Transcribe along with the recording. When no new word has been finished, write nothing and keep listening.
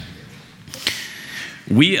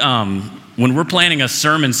When we're planning a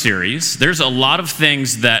sermon series, there's a lot of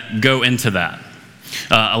things that go into that.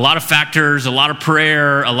 A lot of factors, a lot of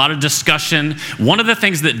prayer, a lot of discussion. One of the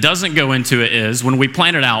things that doesn't go into it is when we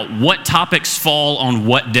plan it out, what topics fall on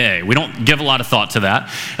what day. We don't give a lot of thought to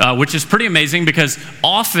that, which is pretty amazing because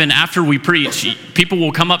often after we preach, people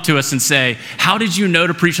will come up to us and say, "How did you know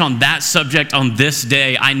to preach on that subject on this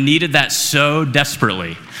day? I needed that so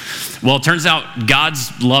desperately." Well, it turns out God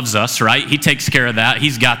loves us, right? He takes care of that.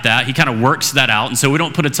 He's got that. He kind of works that out. And so we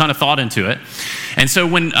don't put a ton of thought into it. And so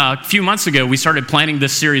when a few months ago, we started planning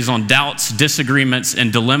this series on doubts, disagreements,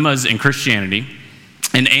 and dilemmas in Christianity.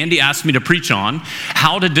 And Andy asked me to preach on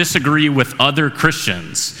how to disagree with other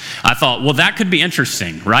Christians. I thought, well, that could be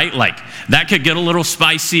interesting, right? Like, that could get a little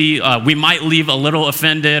spicy. We might leave a little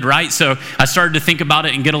offended, right? So I started to think about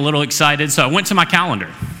it and get a little excited. So I went to my calendar.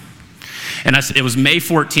 And it was May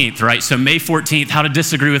 14th, right? So May 14th, how to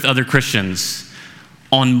disagree with other Christians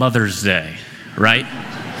on Mother's Day, right?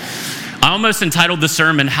 I almost entitled the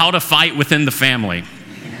sermon, How to Fight Within the Family,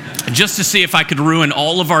 just to see if I could ruin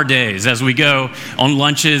all of our days as we go on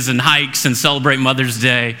lunches and hikes and celebrate Mother's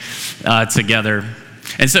Day together.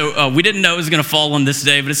 And so we didn't know it was going to fall on this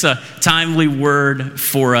day, but it's a timely word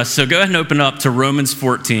for us. So go ahead and open up to Romans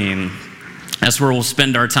 14. That's where we'll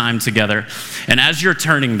spend our time together. And as you're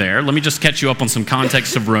turning there, let me just catch you up on some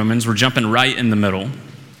context of Romans. We're jumping right in the middle.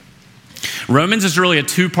 Romans is really a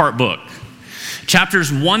two-part book.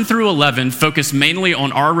 Chapters 1 through 11 focus mainly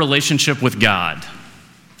on our relationship with God.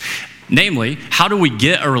 Namely, how do we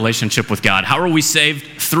get a relationship with God? How are we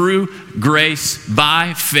saved? Through grace,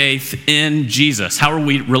 by faith in Jesus. How do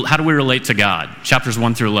we relate to God? Chapters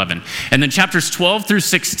 1 through 11. And then chapters 12 through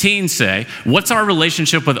 16 say, what's our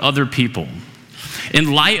relationship with other people?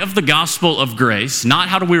 In light of the gospel of grace, not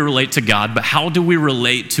how do we relate to God, but how do we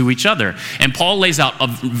relate to each other? And Paul lays out a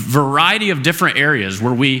variety of different areas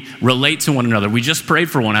where we relate to one another. We just prayed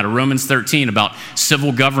for one out of Romans 13 about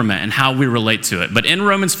civil government and how we relate to it. But in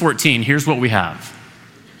Romans 14, here's what we have.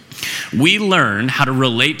 We learn how to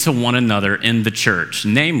relate to one another in the church.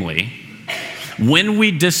 Namely, when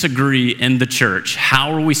we disagree in the church,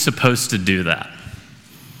 how are we supposed to do that?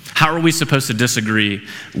 How are we supposed to disagree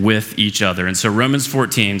with each other? And so Romans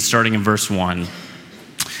 14, starting in verse 1,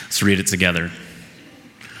 let's read it together.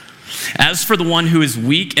 As for the one who is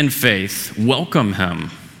weak in faith, welcome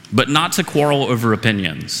him, but not to quarrel over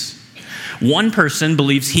opinions. One person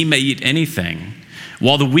believes he may eat anything,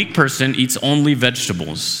 while the weak person eats only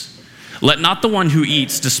vegetables. Let not the one who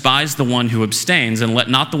eats despise the one who abstains, and let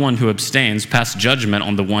not the one who abstains pass judgment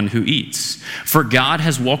on the one who eats, for God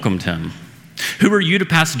has welcomed him. Who are you to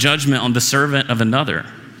pass judgment on the servant of another?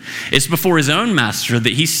 It's before his own master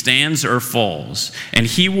that he stands or falls, and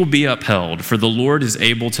he will be upheld, for the Lord is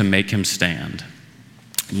able to make him stand.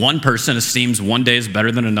 One person esteems one day as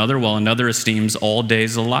better than another, while another esteems all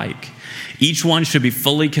days alike. Each one should be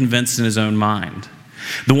fully convinced in his own mind.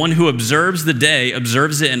 The one who observes the day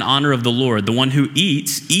observes it in honor of the Lord. The one who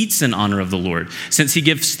eats, eats in honor of the Lord, since he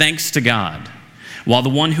gives thanks to God. While the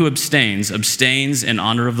one who abstains, abstains in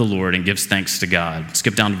honor of the Lord and gives thanks to God.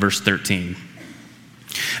 Skip down to verse 13.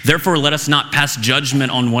 Therefore, let us not pass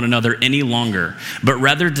judgment on one another any longer, but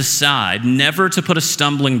rather decide never to put a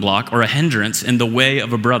stumbling block or a hindrance in the way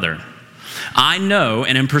of a brother. I know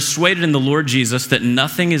and am persuaded in the Lord Jesus that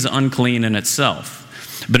nothing is unclean in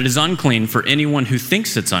itself, but it is unclean for anyone who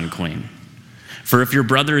thinks it's unclean. For if your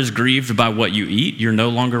brother is grieved by what you eat, you're no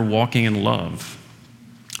longer walking in love.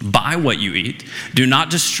 By what you eat, do not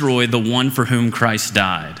destroy the one for whom Christ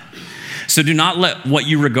died. So do not let what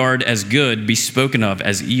you regard as good be spoken of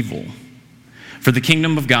as evil. For the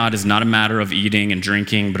kingdom of God is not a matter of eating and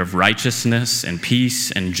drinking, but of righteousness and peace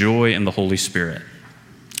and joy in the Holy Spirit.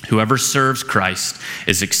 Whoever serves Christ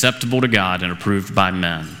is acceptable to God and approved by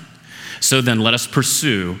men. So then let us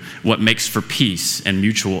pursue what makes for peace and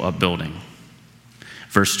mutual upbuilding.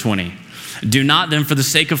 Verse 20. Do not then, for the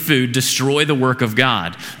sake of food, destroy the work of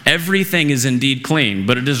God. Everything is indeed clean,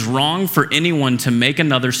 but it is wrong for anyone to make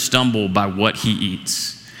another stumble by what he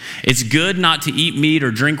eats. It's good not to eat meat or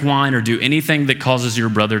drink wine or do anything that causes your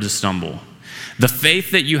brother to stumble. The faith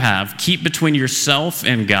that you have, keep between yourself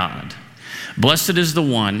and God. Blessed is the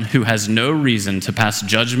one who has no reason to pass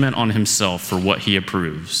judgment on himself for what he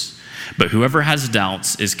approves. But whoever has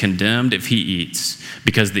doubts is condemned if he eats,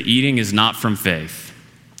 because the eating is not from faith.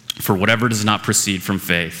 For whatever does not proceed from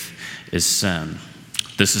faith is sin.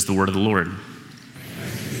 This is the word of the Lord.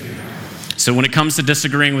 So when it comes to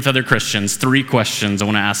disagreeing with other Christians, 3 questions I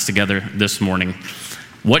want to ask together this morning.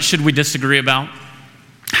 What should we disagree about?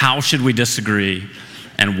 How should we disagree?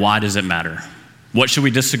 And why does it matter? What should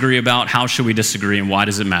we disagree about? How should we disagree? And why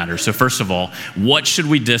does it matter? So first of all, what should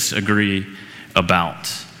we disagree about?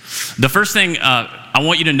 The first thing I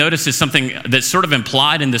want you to notice is something that's sort of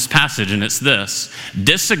implied in this passage, and it's this: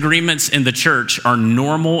 disagreements in the church are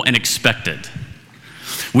normal and expected.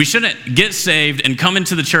 We shouldn't get saved and come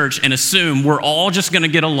into the church and assume we're all just going to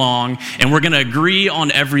get along and we're going to agree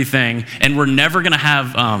on everything and we're never going to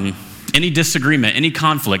have any disagreement, any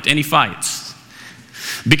conflict, any fights.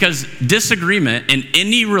 Because disagreement in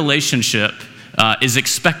any relationship is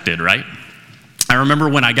expected, right? I remember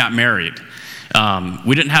when I got married.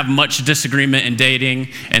 We didn't have much disagreement in dating,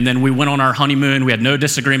 and then we went on our honeymoon. We had no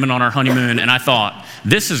disagreement on our honeymoon, and I thought,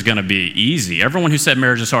 this is going to be easy. Everyone who said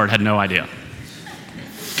marriage is hard had no idea.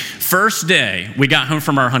 First day, we got home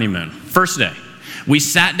from our honeymoon. First day, we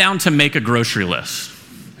sat down to make a grocery list.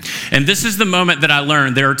 And this is the moment that I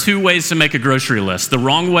learned there are two ways to make a grocery list: the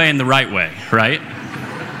wrong way and the right way, right?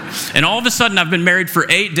 And all of a sudden, I've been married for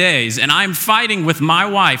 8 days, and I'm fighting with my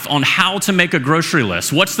wife on how to make a grocery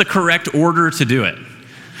list. What's the correct order to do it?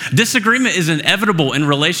 Disagreement is inevitable in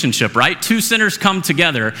relationship, right? Two sinners come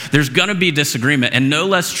together, there's gonna be disagreement, and no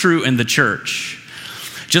less true in the church.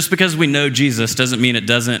 Just because we know Jesus doesn't mean it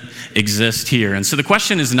doesn't exist here. And so the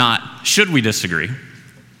question is not, should we disagree?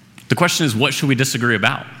 The question is, what should we disagree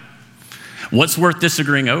about? What's worth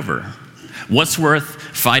disagreeing over? What's worth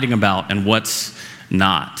fighting about, and what's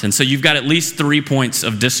not? And so you've got at least 3 points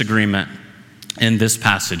of disagreement in this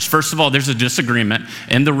passage. First of all, there's a disagreement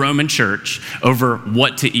in the Roman church over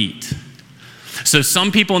what to eat. So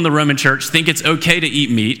some people in the Roman church think it's okay to eat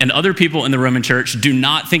meat, and other people in the Roman church do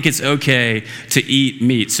not think it's okay to eat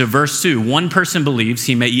meat. So verse 2, one person believes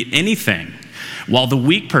he may eat anything, while the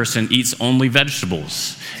weak person eats only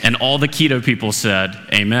vegetables. And all the keto people said,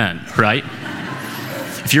 amen, right?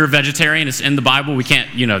 If you're a vegetarian, it's in the Bible. We can't,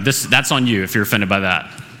 that's on you if you're offended by that.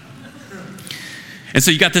 And so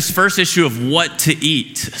you got this first issue of what to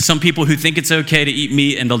eat. Some people who think it's okay to eat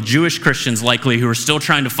meat, and the Jewish Christians likely who are still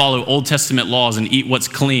trying to follow Old Testament laws and eat what's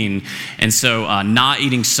clean. And so not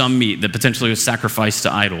eating some meat that potentially was sacrificed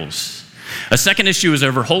to idols. A second issue is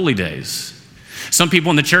over holy days. Some people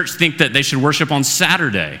in the church think that they should worship on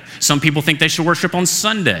Saturday. Some people think they should worship on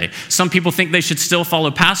Sunday. Some people think they should still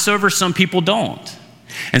follow Passover. Some people don't.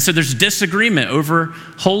 And so there's disagreement over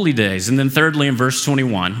holy days. And then thirdly, in verse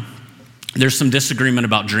 21, there's some disagreement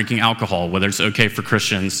about drinking alcohol, whether it's okay for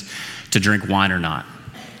Christians to drink wine or not.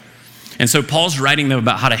 And so Paul's writing them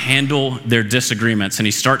about how to handle their disagreements. And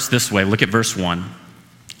he starts this way. Look at verse 1.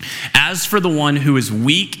 As for the one who is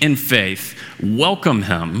weak in faith, welcome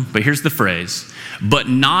him, but here's the phrase, but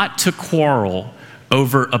not to quarrel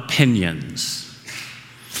over opinions.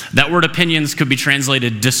 That word opinions could be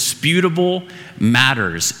translated disputable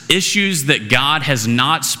matters, issues that God has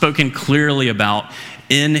not spoken clearly about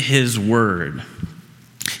in his word.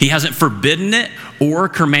 He hasn't forbidden it or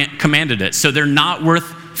commanded it, so they're not worth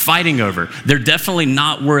fighting over. They're definitely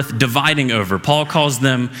not worth dividing over. Paul calls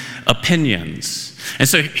them opinions. And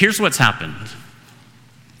so here's what's happened.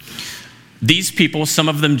 These people, some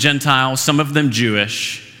of them Gentiles, some of them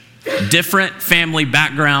Jewish, different family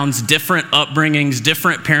backgrounds, different upbringings,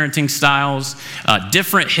 different parenting styles,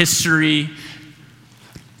 different history,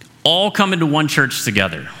 all come into one church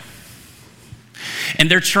together. And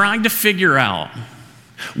they're trying to figure out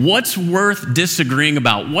what's worth disagreeing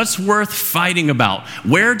about, what's worth fighting about,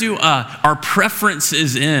 where do our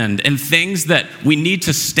preferences end, and things that we need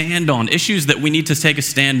to stand on, issues that we need to take a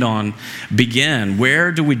stand on begin.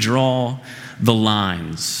 Where do we draw the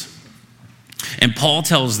lines? And Paul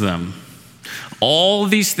tells them, all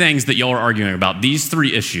these things that y'all are arguing about, these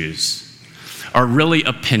three issues, are really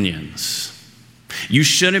opinions. You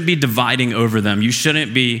shouldn't be dividing over them. You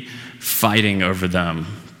shouldn't be fighting over them.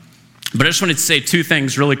 But I just wanted to say two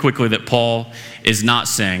things really quickly that Paul is not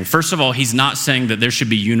saying. First of all, he's not saying that there should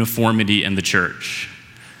be uniformity in the church.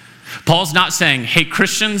 Paul's not saying, hey,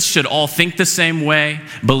 Christians should all think the same way,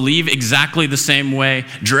 believe exactly the same way,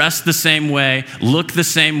 dress the same way, look the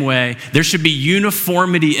same way. There should be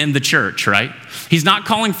uniformity in the church, right? He's not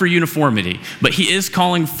calling for uniformity, but he is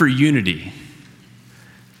calling for unity.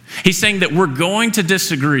 He's saying that we're going to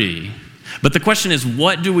disagree, but the question is,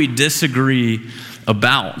 what do we disagree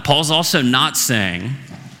about? Paul's also not saying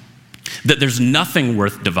that there's nothing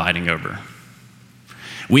worth dividing over.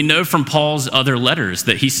 We know from Paul's other letters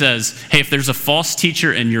that he says, hey, if there's a false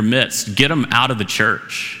teacher in your midst, get them out of the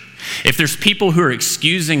church. If there's people who are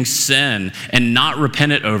excusing sin and not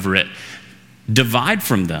repentant over it, divide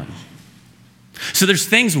from them. So there's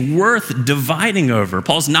things worth dividing over.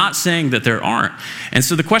 Paul's not saying that there aren't. And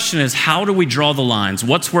so the question is, how do we draw the lines?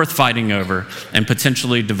 What's worth fighting over and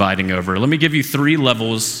potentially dividing over? Let me give you 3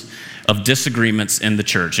 levels of disagreements in the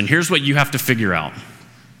church. And here's what you have to figure out.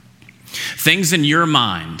 Things in your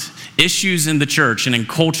mind, issues in the church and in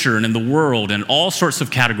culture and in the world and all sorts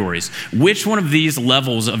of categories. Which one of these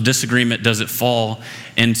levels of disagreement does it fall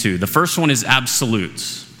into? The first one is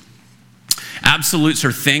absolutes. Absolutes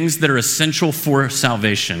are things that are essential for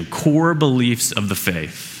salvation, core beliefs of the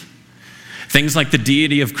faith. Things like the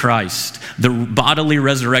deity of Christ, the bodily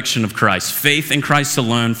resurrection of Christ, faith in Christ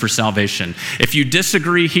alone for salvation. If you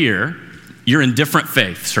disagree here, you're in different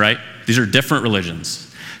faiths, right? These are different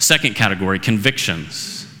religions. Second category,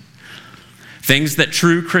 convictions. Things that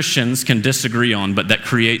true Christians can disagree on, but that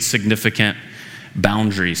create significant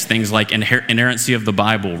boundaries. Things like inerrancy of the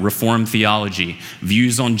Bible, Reformed theology,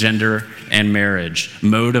 views on gender and marriage,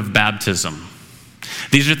 mode of baptism.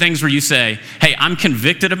 These are things where you say, hey, I'm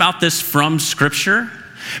convicted about this from Scripture,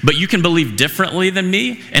 but you can believe differently than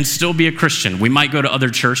me and still be a Christian. We might go to other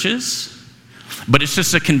churches, but it's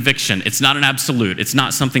just a conviction. It's not an absolute. It's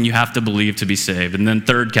not something you have to believe to be saved. And then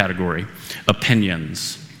third category,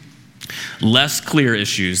 opinions. Less clear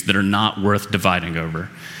issues that are not worth dividing over.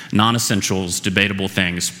 Non-essentials, debatable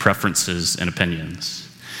things, preferences, and opinions.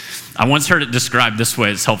 I once heard it described this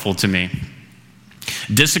way. It's helpful to me.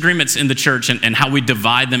 Disagreements in the church and how we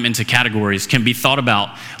divide them into categories can be thought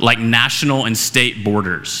about like national and state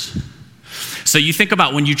borders. So you think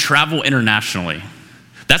about when you travel internationally,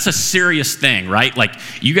 that's a serious thing, right? Like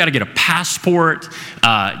you got to get a passport.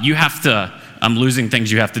 You have to, I'm losing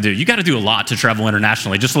things you have to do. You got to do a lot to travel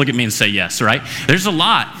internationally. Just look at me and say yes, right? There's a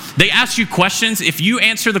lot. They ask you questions. If you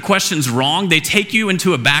answer the questions wrong, they take you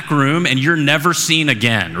into a back room and you're never seen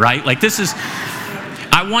again, right? Like this is...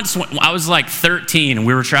 I was like 13 and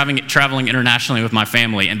we were traveling internationally with my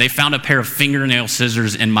family and they found a pair of fingernail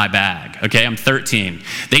scissors in my bag. Okay, I'm 13.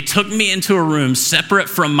 They took me into a room separate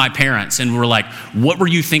from my parents and were like, what were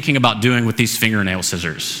you thinking about doing with these fingernail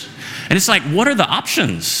scissors? And it's like, what are the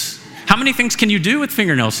options? How many things can you do with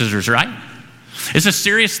fingernail scissors, right? It's a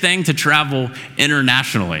serious thing to travel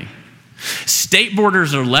internationally. State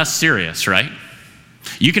borders are less serious, right?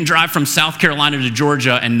 You can drive from South Carolina to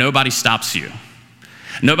Georgia and nobody stops you.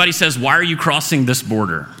 Nobody says, why are you crossing this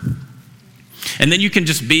border? And then you can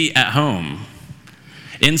just be at home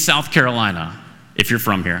in South Carolina, if you're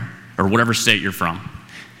from here, or whatever state you're from.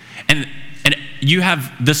 And you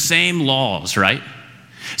have the same laws, right?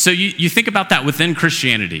 So you think about that within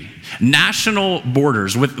Christianity. National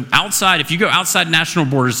borders, if you go outside national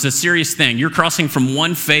borders, it's a serious thing. You're crossing from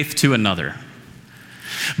one faith to another.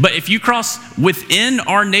 But if you cross within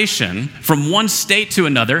our nation from one state to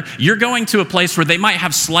another, you're going to a place where they might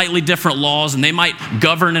have slightly different laws and they might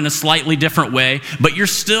govern in a slightly different way, but you're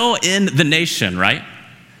still in the nation, right?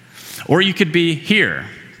 Or you could be here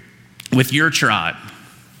with your tribe.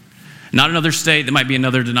 Not another state, that might be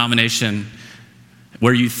another denomination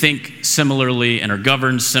where you think similarly and are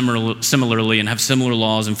governed similarly and have similar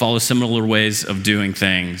laws and follow similar ways of doing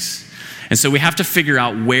things. And so we have to figure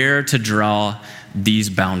out where to draw these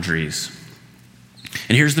boundaries.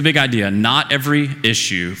 And here's the big idea. Not every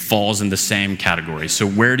issue falls in the same category. So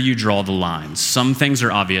where do you draw the lines? Some things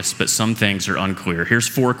are obvious, but some things are unclear. Here's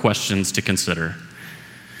 4 questions to consider.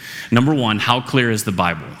 Number 1, how clear is the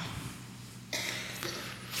Bible?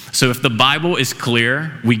 So if the Bible is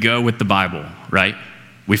clear, we go with the Bible, right?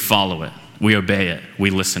 We follow it. We obey it. We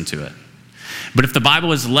listen to it. But if the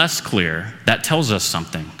Bible is less clear, that tells us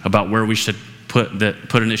something about where we should put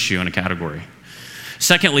an issue in a category.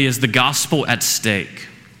 Secondly, is the gospel at stake?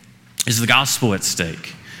 Is the gospel at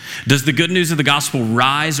stake? Does the good news of the gospel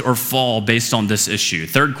rise or fall based on this issue?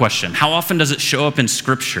 Third question, how often does it show up in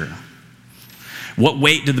Scripture? What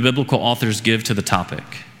weight do the biblical authors give to the topic?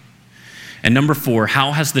 And number 4,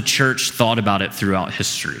 how has the church thought about it throughout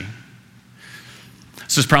history?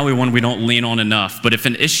 This is probably one we don't lean on enough, but if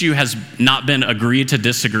an issue has not been agreed to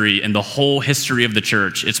disagree in the whole history of the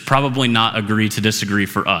church, it's probably not agreed to disagree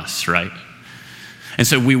for us, right? And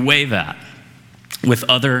so we weigh that with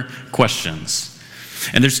other questions.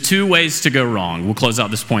 And there's 2 ways to go wrong. We'll close out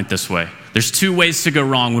this point this way. There's 2 ways to go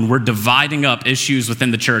wrong when we're dividing up issues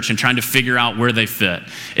within the church and trying to figure out where they fit.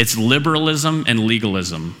 It's liberalism and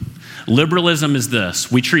legalism. Liberalism is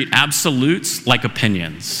this: we treat absolutes like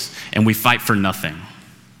opinions, and we fight for nothing.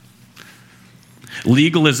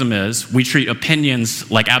 Legalism is we treat opinions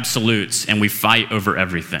like absolutes, and we fight over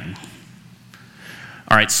everything.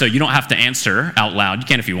 All right, so you don't have to answer out loud. You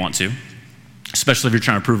can if you want to, especially if you're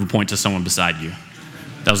trying to prove a point to someone beside you.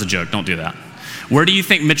 That was a joke. Don't do that. Where do you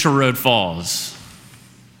think Mitchell Road falls?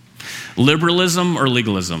 Liberalism or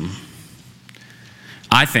legalism?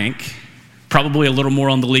 I think probably a little more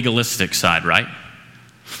on the legalistic side, right?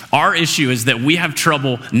 Our issue is that we have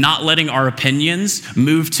trouble not letting our opinions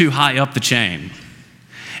move too high up the chain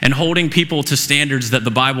and holding people to standards that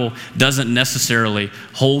the Bible doesn't necessarily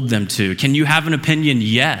hold them to. Can you have an opinion?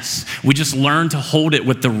 Yes. We just learn to hold it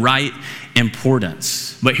with the right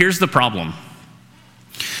importance. But here's the problem.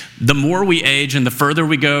 The more we age and the further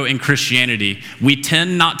we go in Christianity, we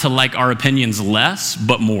tend not to like our opinions less,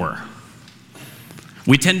 but more.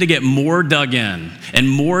 We tend to get more dug in and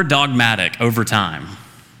more dogmatic over time.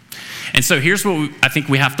 And so here's what I think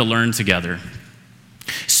we have to learn together.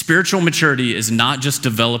 Spiritual maturity is not just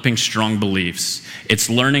developing strong beliefs. It's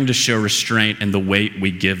learning to show restraint in the weight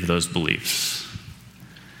we give those beliefs.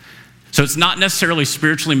 So it's not necessarily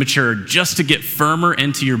spiritually mature just to get firmer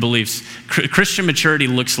into your beliefs. Christian maturity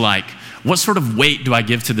looks like, what sort of weight do I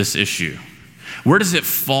give to this issue? Where does it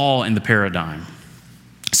fall in the paradigm?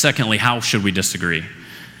 Secondly, how should we disagree?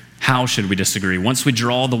 How should we disagree? Once we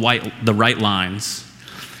draw the right lines,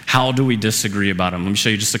 how do we disagree about them? Let me show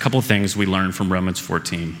you just a couple of things we learned from Romans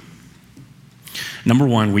 14. Number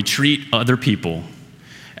one, we treat other people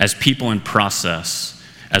as people in process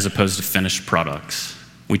as opposed to finished products.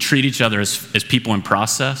 We treat each other as people in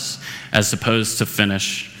process as opposed to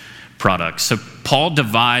finished products. So Paul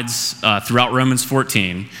divides throughout Romans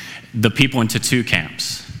 14 the people into two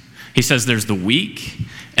camps. He says there's the weak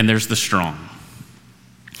and there's the strong.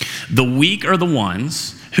 The weak are the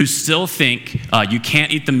ones who still think you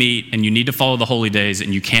can't eat the meat and you need to follow the holy days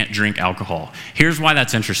and you can't drink alcohol. Here's why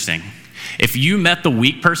that's interesting. If you met the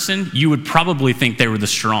weak person, you would probably think they were the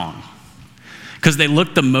strong because they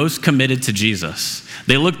look the most committed to Jesus.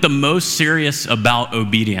 They look the most serious about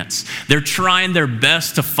obedience. They're trying their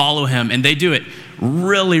best to follow him, and they do it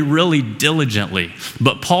really, really diligently.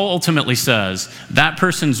 But Paul ultimately says that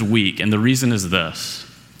person's weak, and the reason is this: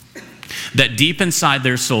 that deep inside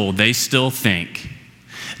their soul, they still think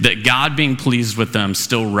that God being pleased with them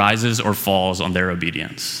still rises or falls on their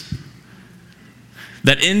obedience.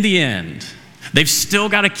 That in the end, they've still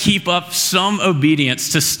got to keep up some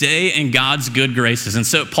obedience to stay in God's good graces. And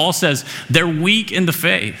so Paul says they're weak in the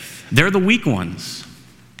faith. They're the weak ones.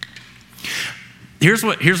 Here's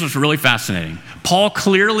what's really fascinating. Paul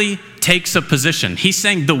clearly takes a position. He's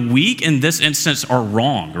saying the weak in this instance are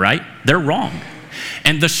wrong, right? They're wrong.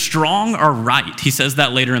 And the strong are right. He says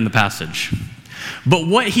that later in the passage. But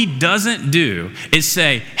what he doesn't do is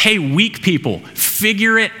say, hey, weak people,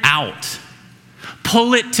 figure it out.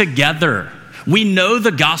 Pull it together. We know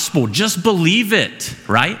the gospel. Just believe it,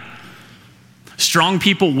 right? Strong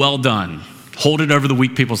people, well done. Hold it over the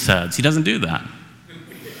weak people's heads. He doesn't do that.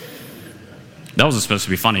 That wasn't supposed to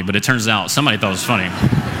be funny, but it turns out somebody thought it was funny.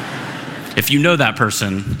 If you know that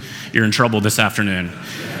person, you're in trouble this afternoon.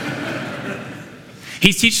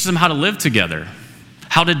 He teaches them how to live together,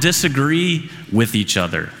 how to disagree with each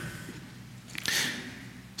other.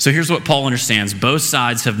 So here's what Paul understands. Both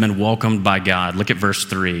sides have been welcomed by God. Look at verse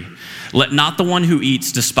 3. Let not the one who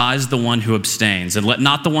eats despise the one who abstains, and let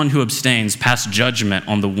not the one who abstains pass judgment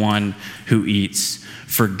on the one who eats,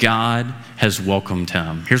 for God has welcomed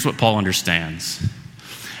him. Here's what Paul understands.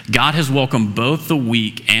 God has welcomed both the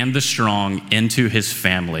weak and the strong into his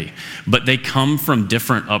family, but they come from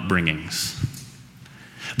different upbringings.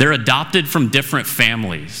 They're adopted from different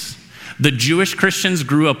families. The Jewish Christians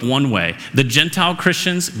grew up one way. The Gentile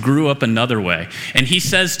Christians grew up another way. And he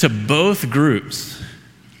says to both groups,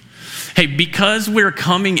 hey, because we're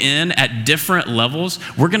coming in at different levels,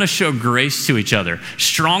 we're going to show grace to each other.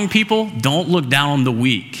 Strong people don't look down on the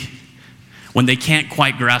weak when they can't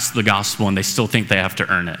quite grasp the gospel and they still think they have to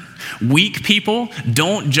earn it. Weak people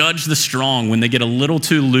don't judge the strong when they get a little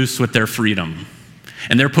too loose with their freedom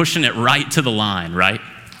and they're pushing it right to the line, right?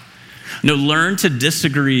 No, learn to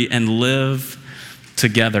disagree and live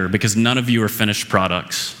together because none of you are finished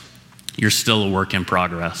products. You're still a work in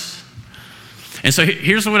progress. And so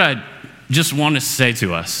here's what I just want to say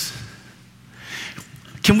to us.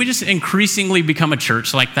 Can we just increasingly become a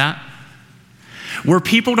church like that? Where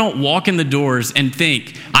people don't walk in the doors and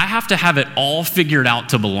think, I have to have it all figured out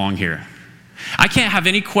to belong here. I can't have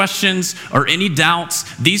any questions or any doubts.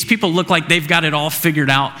 These people look like they've got it all figured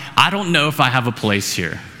out. I don't know if I have a place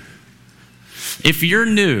here. If you're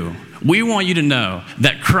new, we want you to know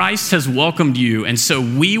that Christ has welcomed you, and so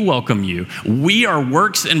we welcome you. We are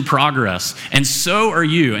works in progress, and so are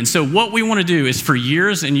you. And so what we want to do is for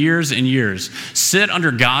years and years and years, sit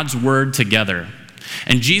under God's word together.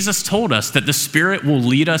 And Jesus told us that the Spirit will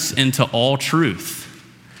lead us into all truth.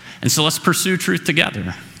 And so let's pursue truth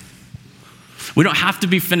together. We don't have to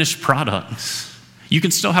be finished products. You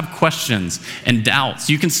can still have questions and doubts.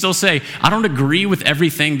 You can still say, I don't agree with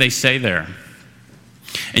everything they say there.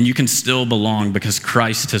 And you can still belong because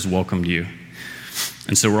Christ has welcomed you.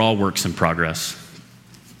 And so we're all works in progress.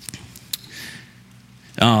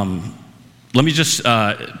 Let me just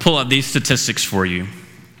pull up these statistics for you.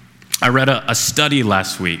 I read a study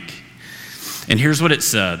last week, and here's what it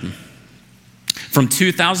said. From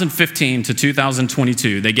 2015 to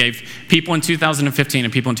 2022, they gave people in 2015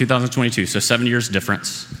 and people in 2022, so 7 years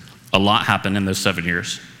difference. A lot happened in those 7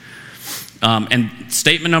 years. And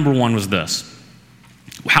statement number one was this.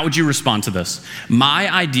 How would you respond to this? My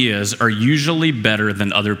ideas are usually better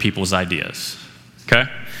than other people's ideas,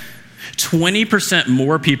 okay? 20%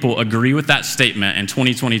 more people agree with that statement in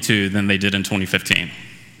 2022 than they did in 2015.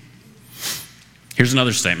 Here's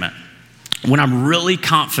another statement. When I'm really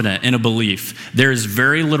confident in a belief, there is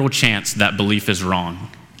very little chance that belief is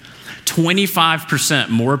wrong. 25%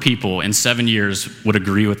 more people in 7 years would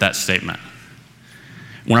agree with that statement.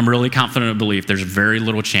 When I'm really confident in a belief, there's very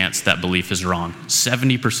little chance that belief is wrong.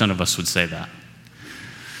 70% of us would say that.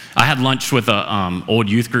 I had lunch with an old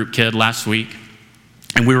youth group kid last week,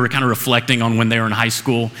 and we were kind of reflecting on when they were in high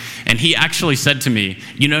school, and he actually said to me,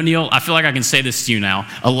 you know, Neil, I feel like I can say this to you now.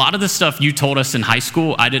 A lot of the stuff you told us in high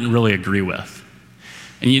school, I didn't really agree with.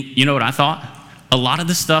 And you know what I thought? A lot of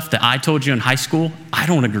the stuff that I told you in high school, I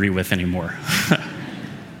don't agree with anymore.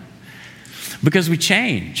 Because we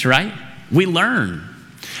change, right? We learn.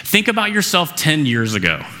 Think about yourself 10 years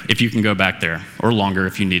ago, if you can go back there, or longer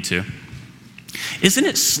if you need to. Isn't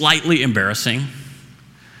it slightly embarrassing?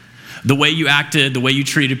 The way you acted, the way you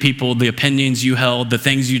treated people, the opinions you held, the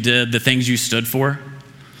things you did, the things you stood for.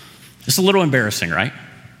 It's a little embarrassing, right?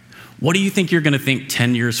 What do you think you're going to think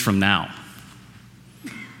 10 years from now?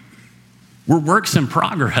 We're works in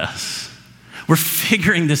progress. We're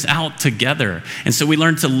figuring this out together. And so we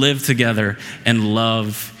learn to live together and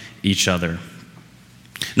love each other.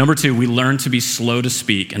 Number two, we learn to be slow to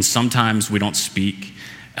speak, and sometimes we don't speak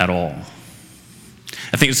at all.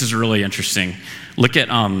 I think this is really interesting. Look at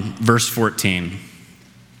verse 14.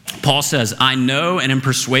 Paul says, I know and am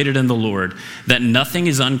persuaded in the Lord that nothing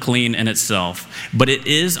is unclean in itself, but it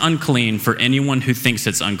is unclean for anyone who thinks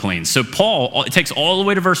it's unclean. So Paul, it takes all the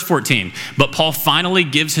way to verse 14, but Paul finally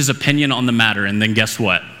gives his opinion on the matter, and then guess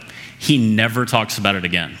what? He never talks about it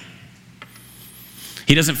again.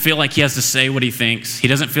 He doesn't feel like he has to say what he thinks. He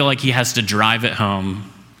doesn't feel like he has to drive it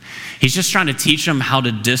home. He's just trying to teach them how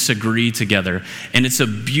to disagree together. And it's a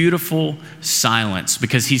beautiful silence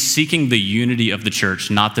because he's seeking the unity of the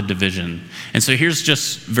church, not the division. And so here's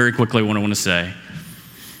just very quickly what I want to say.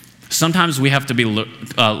 Sometimes we have to be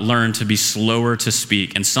learn to be slower to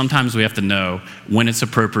speak, and sometimes we have to know when it's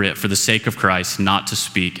appropriate for the sake of Christ not to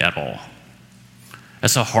speak at all.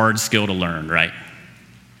 That's a hard skill to learn, right?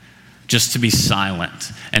 Just to be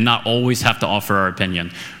silent and not always have to offer our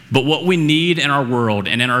opinion. But what we need in our world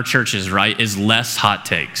and in our churches, right, is less hot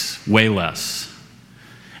takes, way less.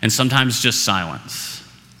 And sometimes just silence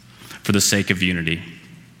for the sake of unity.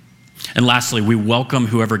 And lastly, we welcome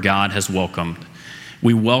whoever God has welcomed.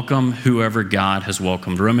 We welcome whoever God has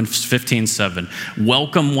welcomed. Romans 15:7,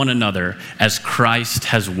 welcome one another as Christ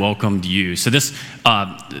has welcomed you. So this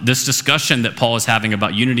discussion that Paul is having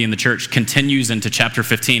about unity in the church continues into chapter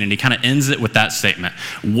 15, and he kind of ends it with that statement.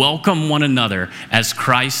 Welcome one another as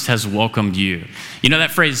Christ has welcomed you. You know that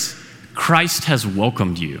phrase, Christ has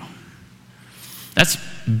welcomed you? That's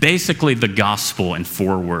basically the gospel in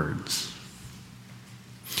 4 words.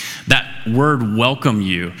 That word welcome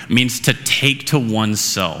you means to take to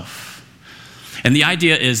oneself. And the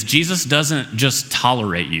idea is Jesus doesn't just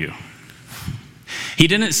tolerate you. He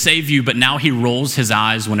didn't save you, but now he rolls his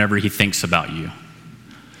eyes whenever he thinks about you.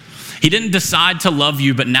 He didn't decide to love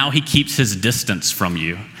you, but now he keeps his distance from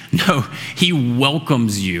you. No, he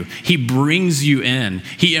welcomes you. He brings you in.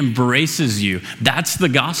 He embraces you. That's the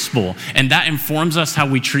gospel. And that informs us how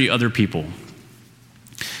we treat other people.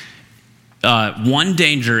 One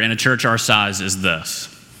danger in a church our size is this.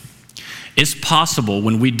 It's possible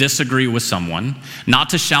when we disagree with someone not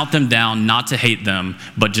to shout them down, not to hate them,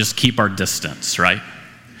 but just keep our distance, right?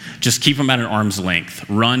 Just keep them at an arm's length.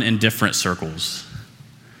 Run in different circles.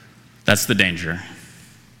 That's the danger.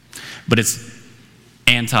 But it's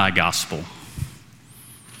anti-gospel.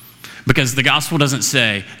 Because the gospel doesn't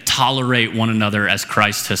say, tolerate one another as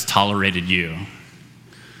Christ has tolerated you.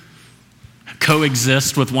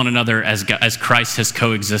 Coexist with one another as Christ has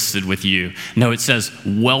coexisted with you. No, it says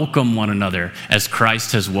welcome one another as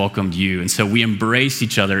Christ has welcomed you. And so we embrace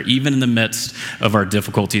each other even in the midst of our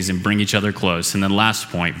difficulties and bring each other close. And then last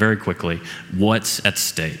point, very quickly, what's at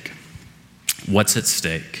stake? What's at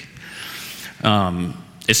stake?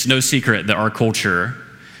 It's no secret that our culture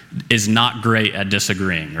is not great at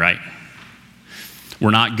disagreeing, right?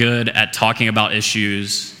 We're not good at talking about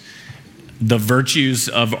issues. The virtues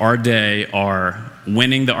of our day are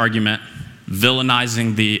winning the argument,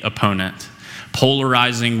 villainizing the opponent,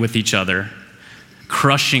 polarizing with each other,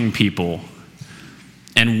 crushing people,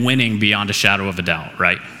 and winning beyond a shadow of a doubt,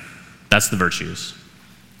 right? That's the virtues.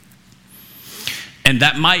 And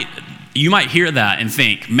you might hear that and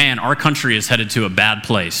think, man, our country is headed to a bad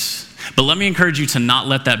place. But let me encourage you to not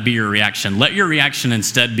let that be your reaction. Let your reaction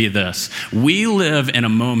instead be this: we live in a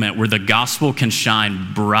moment where the gospel can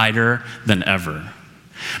shine brighter than ever,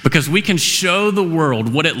 because we can show the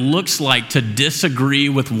world what it looks like to disagree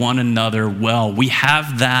with one another well. We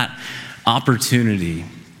have that opportunity,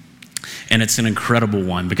 and it's an incredible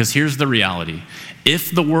one, because here's the reality.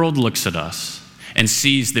 If the world looks at us and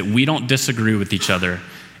sees that we don't disagree with each other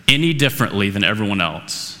any differently than everyone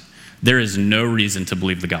else, there is no reason to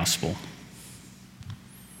believe the gospel.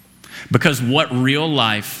 Because what real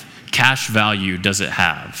life cash value does it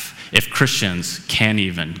have if Christians can't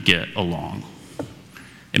even get along?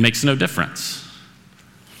 It makes no difference.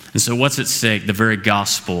 And so what's at stake? The very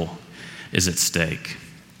gospel is at stake.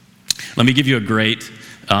 Let me give you a great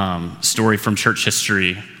story from church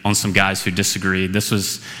history on some guys who disagreed. This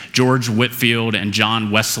was George Whitefield and John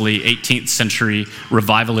Wesley, 18th century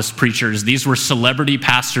revivalist preachers. These were celebrity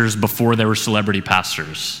pastors before they were celebrity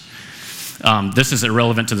pastors. This is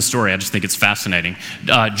irrelevant to the story. I just think it's fascinating.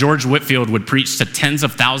 George Whitefield would preach to tens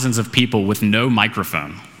of thousands of people with no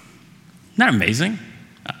microphone. Isn't that amazing?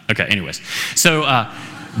 Okay, anyways. So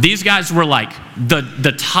these guys were like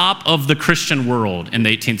the top of the Christian world in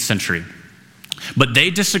the 18th century. But they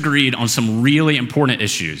disagreed on some really important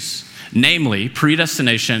issues, namely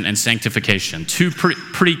predestination and sanctification, two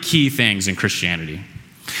pretty key things in Christianity.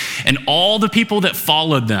 And all the people that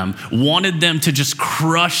followed them wanted them to just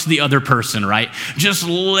crush the other person, right? Just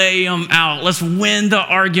lay them out. Let's win the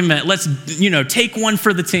argument. Let's, take one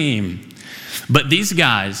for the team. But these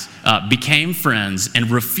guys became friends and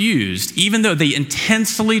refused, even though they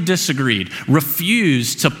intensely disagreed,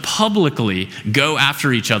 refused to publicly go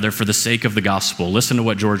after each other for the sake of the gospel. Listen to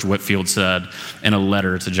what George Whitefield said in a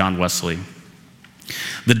letter to John Wesley.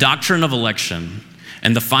 The doctrine of election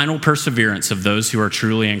and the final perseverance of those who are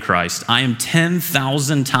truly in Christ, I am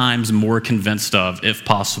 10,000 times more convinced of, if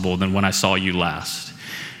possible, than when I saw you last.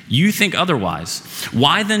 You think otherwise.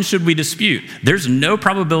 Why then should we dispute? There's no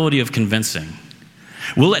probability of convincing.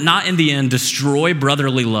 Will it not in the end destroy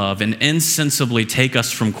brotherly love and insensibly take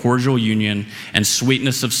us from cordial union and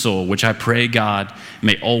sweetness of soul, which I pray God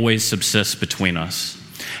may always subsist between us?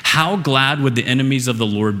 How glad would the enemies of the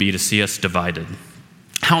Lord be to see us divided?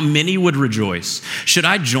 How many would rejoice? Should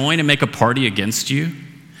I join and make a party against you?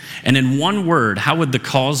 And in one word, how would the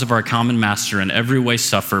cause of our common master in every way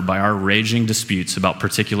suffer by our raging disputes about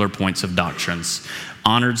particular points of doctrines?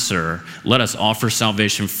 Honored sir, let us offer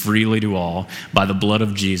salvation freely to all by the blood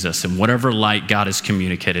of Jesus, and whatever light God has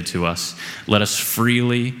communicated to us, let us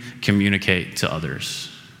freely communicate to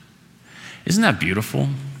others. Isn't that beautiful?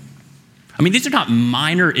 I mean, these are not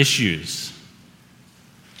minor issues,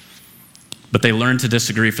 but they learned to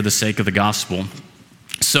disagree for the sake of the gospel.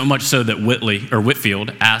 So much so that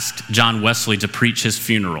Whitefield asked John Wesley to preach his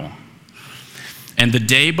funeral. And the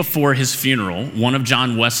day before his funeral, one of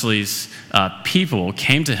John Wesley's people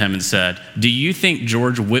came to him and said, "Do you think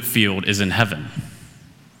George Whitefield is in heaven?"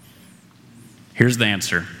 Here's the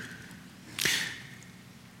answer.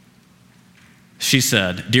 She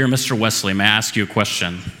said, "Dear Mr. Wesley, may I ask you a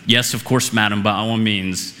question?" "Yes, of course, madam, by all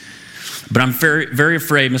means. But I'm very, very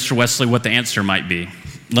afraid, Mr. Wesley, what the answer might be.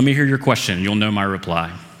 Let me hear your question. You'll know my reply."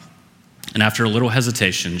 And after a little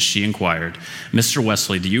hesitation, she inquired, "Mr.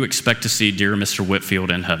 Wesley, do you expect to see dear Mr. Whitefield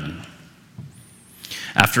in heaven?"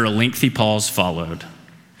 After a lengthy pause followed,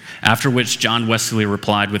 after which John Wesley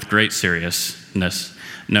replied with great seriousness,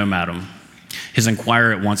 "No, madam." His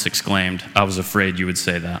inquirer at once exclaimed, "I was afraid you would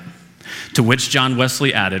say that." To which John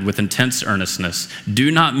Wesley added with intense earnestness,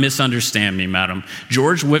 "Do not misunderstand me, madam.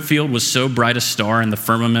 George Whitefield was so bright a star in the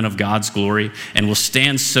firmament of God's glory and will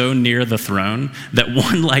stand so near the throne that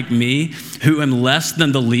one like me, who am less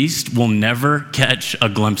than the least, will never catch a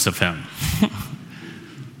glimpse of him."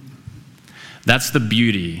 That's the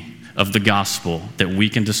beauty of the gospel that we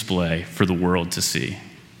can display for the world to see.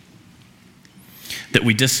 That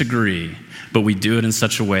we disagree, but we do it in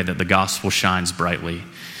such a way that the gospel shines brightly.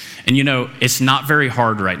 And it's not very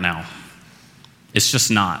hard right now. It's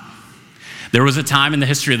just not. There was a time in the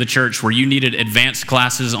history of the church where you needed advanced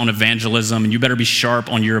classes on evangelism, and you better be sharp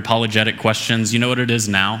on your apologetic questions. You know what it is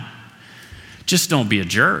now? Just don't be a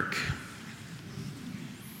jerk.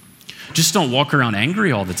 Just don't walk around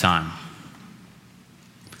angry all the time.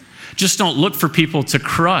 Just don't look for people to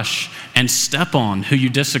crush and step on who you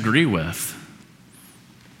disagree with.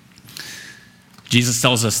 Jesus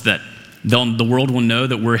tells us that the world will know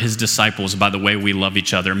that we're his disciples by the way we love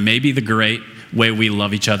each other. Maybe the great way we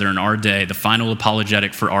love each other in our day, the final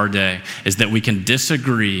apologetic for our day, is that we can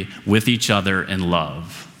disagree with each other in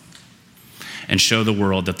love and show the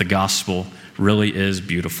world that the gospel really is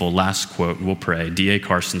beautiful. Last quote, we'll pray. D.A.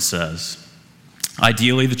 Carson says,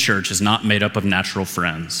 "Ideally, the church is not made up of natural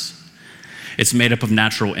friends. It's made up of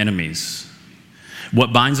natural enemies.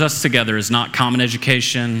 What binds us together is not common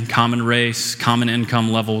education, common race, common income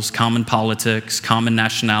levels, common politics, common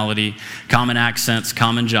nationality, common accents,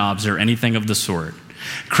 common jobs, or anything of the sort.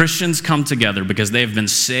 Christians come together because they have been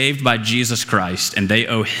saved by Jesus Christ and they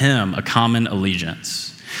owe him a common allegiance.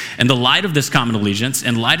 In the light of this common allegiance,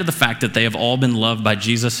 in light of the fact that they have all been loved by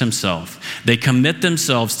Jesus himself, they commit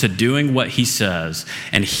themselves to doing what he says,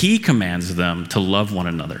 and he commands them to love one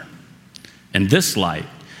another. In this light,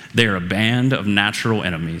 they are a band of natural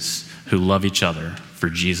enemies who love each other for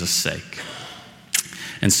Jesus' sake."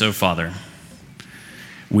 And so, Father,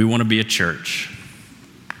 we want to be a church.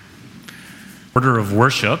 Order of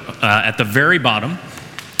worship, at the very bottom,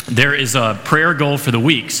 there is a prayer goal for the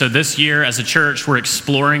week. So this year as a church, we're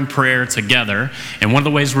exploring prayer together. And one of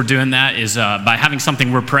the ways we're doing that is by having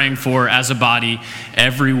something we're praying for as a body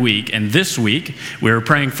every week. And this week, we're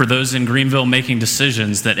praying for those in Greenville making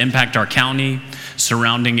decisions that impact our county,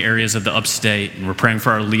 surrounding areas of the upstate. And we're praying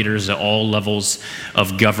for our leaders at all levels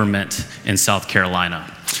of government in South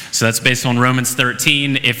Carolina. So that's based on Romans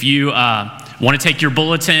 13. If you want to take your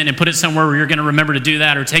bulletin and put it somewhere where you're going to remember to do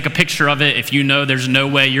that, or take a picture of it if you know there's no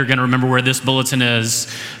way you're going to remember where this bulletin is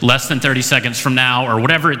less than 30 seconds from now, or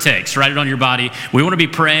whatever it takes, write it on your body. We want to be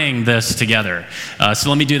praying this together. So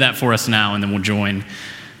let me do that for us now, and then we'll join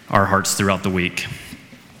our hearts throughout the week.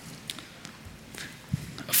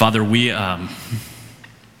 Father, we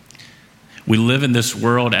live in this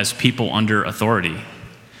world as people under authority.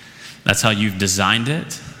 That's how you've designed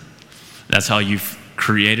it. That's how you've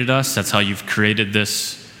created us. That's how you've created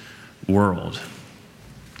this world.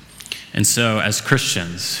 And so as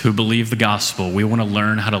Christians who believe the gospel, we want to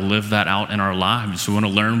learn how to live that out in our lives. We want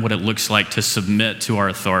to learn what it looks like to submit to our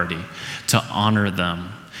authority, to honor them,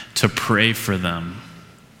 to pray for them.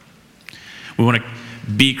 We want to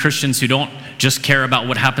be Christians who don't just care about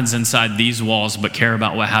what happens inside these walls, but care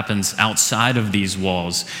about what happens outside of these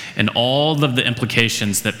walls and all of the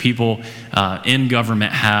implications that people in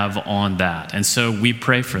government have on that. And so we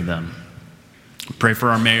pray for them. We pray for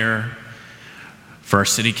our mayor, for our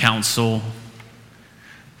city council,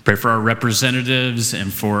 pray for our representatives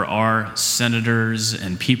and for our senators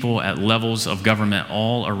and people at levels of government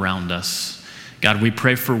all around us. God, we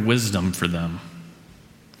pray for wisdom for them.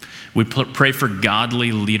 We pray for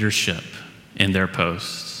godly leadership in their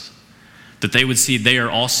posts, that they would see they are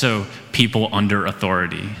also people under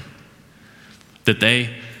authority, that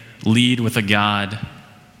they lead with a God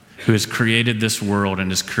who has created this world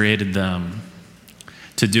and has created them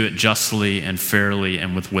to do it justly and fairly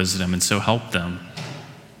and with wisdom, and so help them.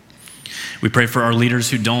 We pray for our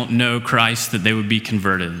leaders who don't know Christ, that they would be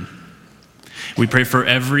converted. We pray for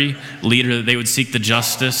every leader that they would seek the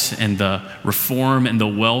justice and the reform and the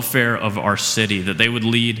welfare of our city, that they would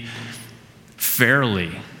lead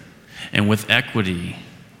fairly and with equity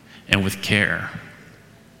and with care.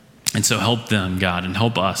 And so help them, God, and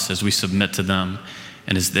help us as we submit to them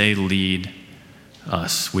and as they lead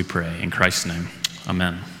us, we pray. In Christ's name,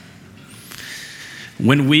 amen.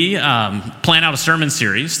 When we plan out a sermon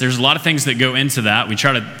series, there's a lot of things that go into that. We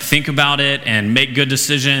try to think about it and make good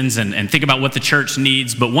decisions and think about what the church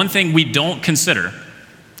needs. But one thing we don't consider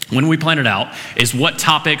when we plan it out is what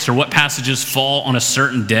topics or what passages fall on a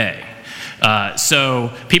certain day.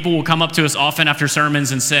 So people will come up to us often after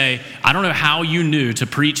sermons and say, I don't know how you knew to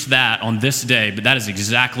preach that on this day, but that is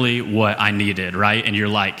exactly what I needed, right? And you're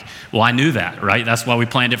like, well, I knew that, right? That's why we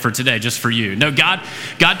planned it for today, just for you. No, God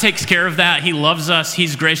takes care of that. He loves us.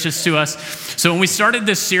 He's gracious to us. So when we started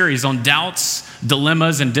this series on doubts,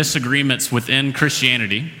 dilemmas, and disagreements within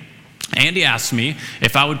Christianity, Andy asked me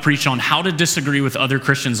if I would preach on how to disagree with other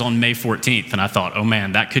Christians on May 14th. And I thought, oh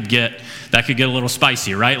man, that could get a little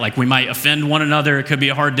spicy, right? Like we might offend one another. It could be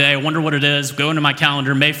a hard day. I wonder what it is. Go into my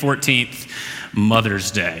calendar, May 14th,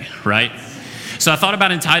 Mother's Day, right? So I thought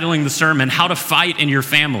about entitling the sermon, How to Fight in Your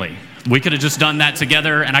Family. We could have just done that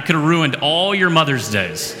together and I could have ruined all your Mother's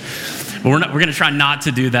Days. But we're going to try not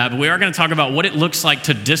to do that, but we are going to talk about what it looks like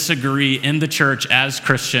to disagree in the church as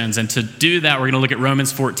Christians. And to do that, we're going to look at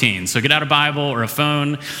Romans 14. So get out a Bible or a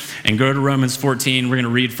phone and go to Romans 14. We're going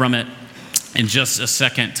to read from it in just a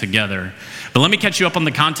second together. But let me catch you up on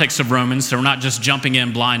the context of Romans so we're not just jumping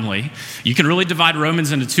in blindly. You can really divide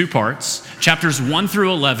Romans into two parts. Chapters 1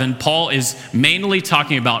 through 11, Paul is mainly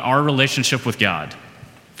talking about our relationship with God.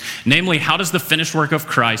 Namely, how does the finished work of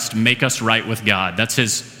Christ make us right with God? That's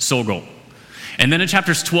his sole goal. And then in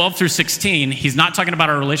chapters 12 through 16, he's not talking about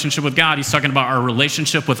our relationship with God, he's talking about our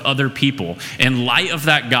relationship with other people. In light of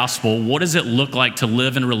that gospel, what does it look like to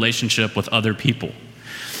live in relationship with other people?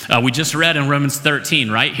 We just read in Romans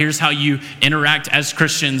 13, right? Here's how you interact as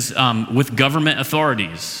Christians with government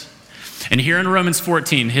authorities. And here in Romans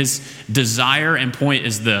 14, his desire and point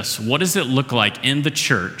is this: what does it look like in the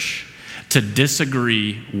church to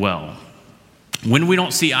disagree well? When we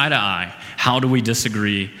don't see eye to eye, how do we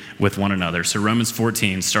disagree with one another? So Romans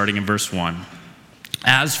 14, starting in verse 1.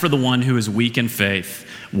 As for the one who is weak in faith,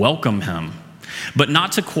 welcome him, but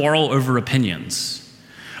not to quarrel over opinions.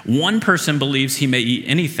 One person believes he may eat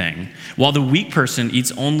anything, while the weak person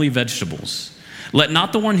eats only vegetables. Let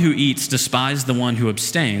not the one who eats despise the one who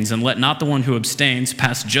abstains, and let not the one who abstains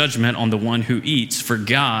pass judgment on the one who eats, for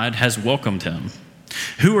God has welcomed him.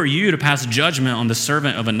 Who are you to pass judgment on the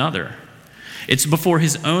servant of another? It's before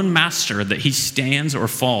his own master that he stands or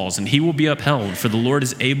falls, and he will be upheld, for the Lord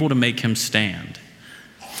is able to make him stand.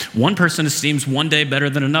 One person esteems one day better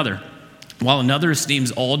than another, while another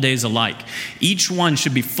esteems all days alike. Each one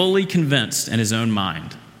should be fully convinced in his own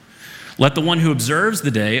mind. Let the one who observes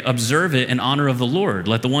the day observe it in honor of the Lord.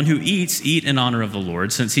 Let the one who eats eat in honor of the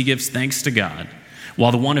Lord, since he gives thanks to God,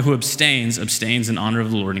 while the one who abstains in honor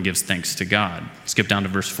of the Lord and gives thanks to God. Skip down to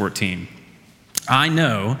verse 14. I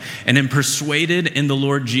know and am persuaded in the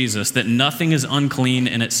Lord Jesus that nothing is unclean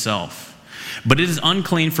in itself, but it is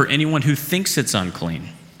unclean for anyone who thinks it's unclean.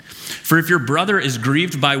 For if your brother is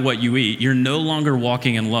grieved by what you eat, you're no longer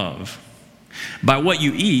walking in love. By what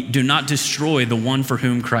you eat, do not destroy the one for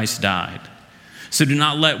whom Christ died. So do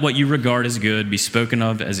not let what you regard as good be spoken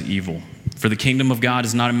of as evil. For the kingdom of God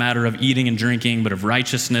is not a matter of eating and drinking, but of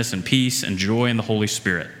righteousness and peace and joy in the Holy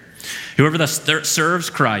Spirit. Whoever thus serves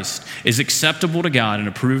Christ is acceptable to God and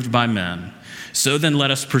approved by men. So then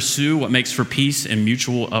let us pursue what makes for peace and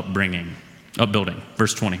mutual upbuilding.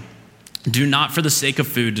 Verse 20. Do not for the sake of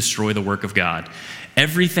food destroy the work of God.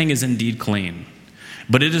 Everything is indeed clean,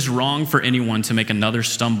 but it is wrong for anyone to make another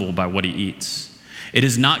stumble by what he eats. It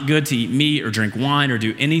is not good to eat meat or drink wine or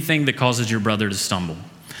do anything that causes your brother to stumble.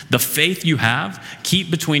 The faith you have,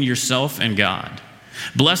 keep between yourself and God.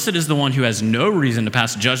 Blessed is the one who has no reason to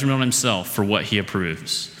pass judgment on himself for what he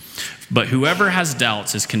approves. But whoever has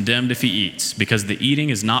doubts is condemned if he eats, because the eating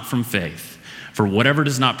is not from faith. For whatever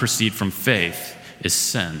does not proceed from faith is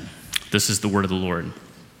sin. This is the word of the Lord.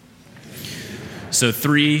 So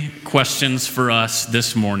 3 questions for us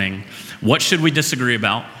this morning. What should we disagree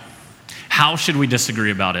about? How should we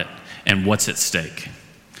disagree about it? And what's at stake?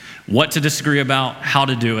 What to disagree about, how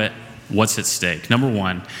to do it, what's at stake. Number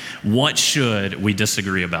 1, what should we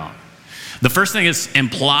disagree about? The first thing is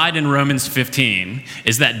implied in Romans 15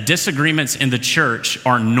 is that disagreements in the church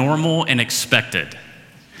are normal and expected.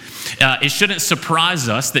 It shouldn't surprise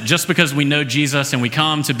us that just because we know Jesus and we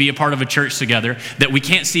come to be a part of a church together, that we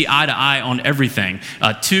can't see eye to eye on everything.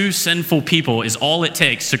 2 sinful people is all it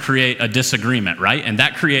takes to create a disagreement, right? And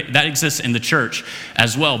that exists in the church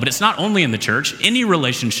as well. But it's not only in the church. Any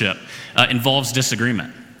relationship involves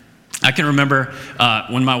disagreement. I can remember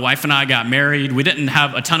when my wife and I got married, we didn't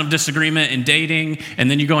have a ton of disagreement in dating, and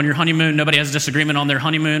then you go on your honeymoon, nobody has disagreement on their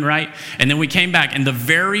honeymoon, right? And then we came back, and the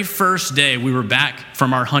very first day we were back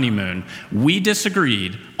from our honeymoon, we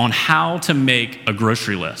disagreed on how to make a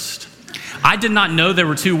grocery list. I did not know there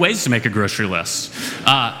were 2 ways to make a grocery list.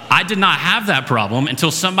 I did not have that problem until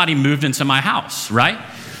somebody moved into my house, right?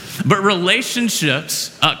 But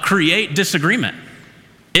relationships create disagreement.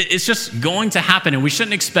 It's just going to happen, and we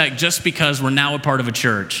shouldn't expect just because we're now a part of a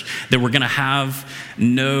church that we're going to have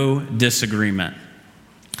no disagreement.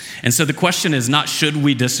 And so the question is not should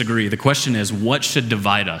we disagree, the question is what should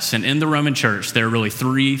divide us? And in the Roman church, there are really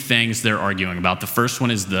 3 things they're arguing about. The first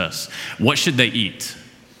one is this: what should they eat?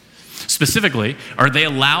 Specifically, are they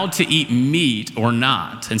allowed to eat meat or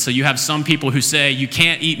not? And so you have some people who say you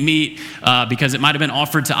can't eat meat because it might have been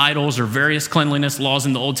offered to idols or various cleanliness laws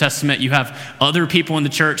in the Old Testament. You have other people in the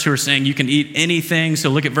church who are saying you can eat anything. So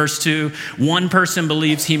look at verse 2. One person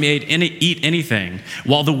believes he may eat anything,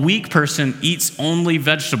 while the weak person eats only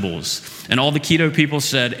vegetables. And all the keto people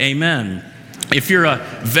said, amen. If you're a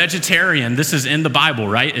vegetarian, this is in the Bible,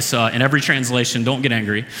 right? It's in every translation. Don't get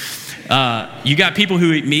angry. You got people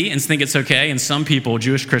who eat meat and think it's okay, and some people,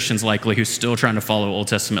 Jewish Christians likely, who's still trying to follow Old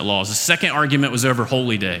Testament laws. The second argument was over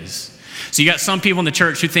holy days. So you got some people in the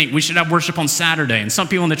church who think we should have worship on Saturday, and some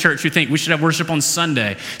people in the church who think we should have worship on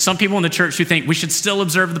Sunday. Some people in the church who think we should still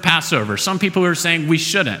observe the Passover. Some people who are saying we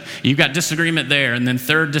shouldn't. You've got disagreement there. And then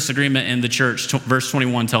third disagreement in the church, verse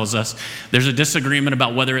 21 tells us there's a disagreement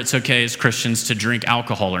about whether it's okay as Christians to drink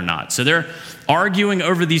alcohol or not. So they're arguing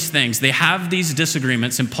over these things. They have these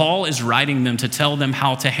disagreements, and Paul is writing them to tell them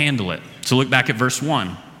how to handle it. So look back at verse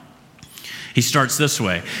 1. He starts this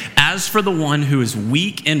way. As for the one who is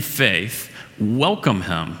weak in faith, welcome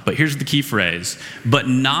him. But here's the key phrase, but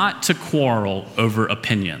not to quarrel over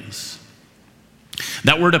opinions.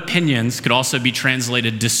 That word opinions could also be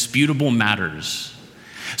translated disputable matters.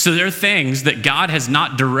 So there are things that God has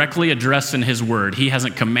not directly addressed in his word. He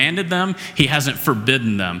hasn't commanded them. He hasn't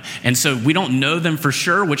forbidden them. And so we don't know them for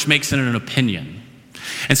sure, which makes it an opinion.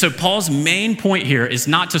 And so Paul's main point here is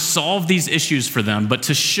not to solve these issues for them, but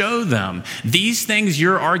to show them these things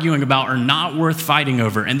you're arguing about are not worth fighting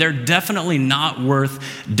over, and they're definitely not worth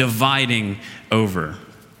dividing over.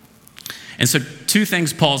 And so two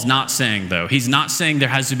things Paul's not saying, though. He's not saying there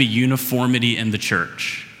has to be uniformity in the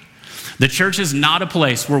church. The church is not a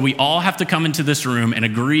place where we all have to come into this room and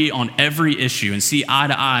agree on every issue and see eye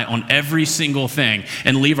to eye on every single thing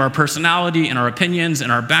and leave our personality and our opinions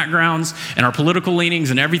and our backgrounds and our political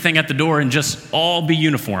leanings and everything at the door and just all be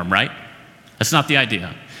uniform, right? That's not the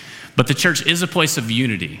idea. But the church is a place of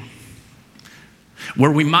unity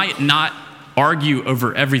where we might not argue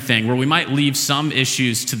over everything, where we might leave some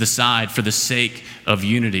issues to the side for the sake of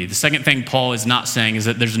unity. The second thing Paul is not saying is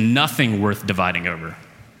that there's nothing worth dividing over.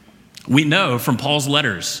 We know from Paul's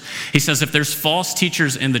letters, he says if there's false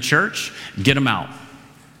teachers in the church, get them out.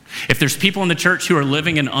 If there's people in the church who are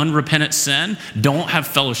living in unrepentant sin, don't have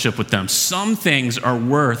fellowship with them. Some things are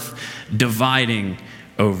worth dividing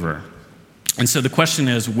over. And so the question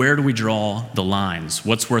is, where do we draw the lines?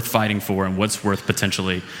 What's worth fighting for and what's worth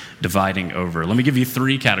potentially dividing over? Let me give you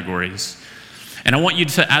three categories. And I want you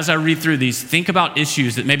to, as I read through these, think about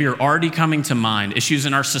issues that maybe are already coming to mind, issues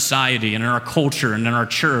in our society and in our culture and in our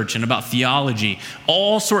church and about theology,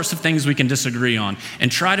 all sorts of things we can disagree on,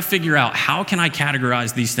 and try to figure out how can I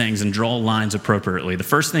categorize these things and draw lines appropriately. The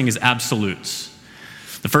first thing is absolutes.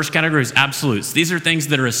 The first category is absolutes. These are things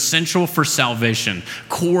that are essential for salvation,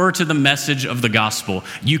 core to the message of the gospel.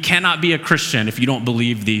 You cannot be a Christian if you don't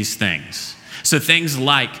believe these things. So things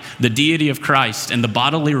like the deity of Christ and the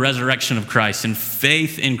bodily resurrection of Christ and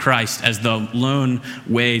faith in Christ as the lone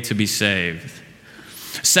way to be saved.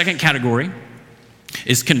 Second category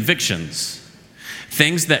is convictions.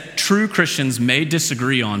 Things that true Christians may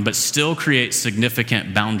disagree on but still create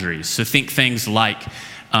significant boundaries. So think things like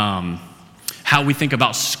how we think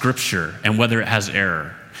about Scripture and whether it has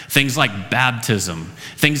error. Things like baptism,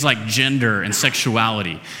 things like gender and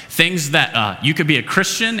sexuality, things that you could be a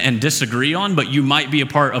Christian and disagree on, but you might be a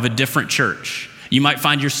part of a different church. You might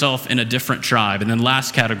find yourself in a different tribe. And then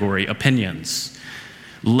last category, opinions.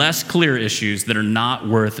 Less clear issues that are not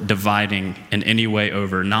worth dividing in any way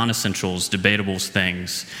over, non-essentials, debatables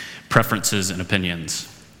things, preferences, and opinions.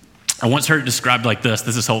 I once heard it described like this.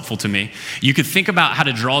 This is helpful to me. You could think about how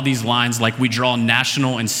to draw these lines like we draw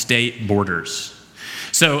national and state borders.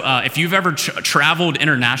 So if you've ever traveled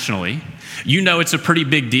internationally, you know it's a pretty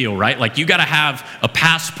big deal, right? Like you got to have a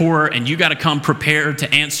passport and you got to come prepared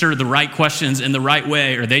to answer the right questions in the right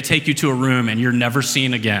way, or they take you to a room and you're never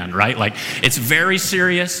seen again, right? Like it's very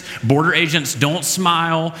serious. Border agents don't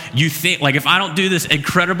smile. You think, like, if I don't do this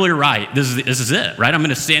incredibly right, this is it, right? I'm going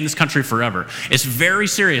to stay in this country forever. It's very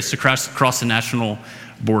serious to cross the national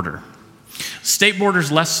border. State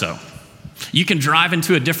borders less so. You can drive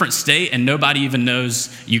into a different state and nobody even knows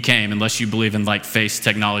you came unless you believe in like face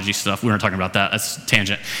technology stuff. We weren't talking about that. That's a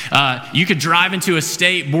tangent. You could drive into a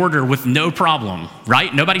state border with no problem,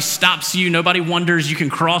 right? Nobody stops you. Nobody wonders. You can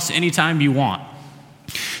cross anytime you want.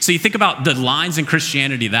 So you think about the lines in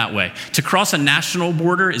Christianity that way. To cross a national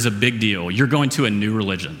border is a big deal. You're going to a new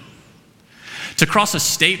religion. To cross a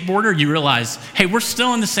state border, you realize, hey, we're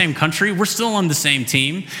still in the same country. We're still on the same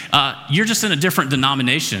team. You're just in a different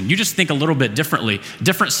denomination. You just think a little bit differently.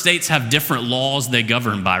 Different states have different laws they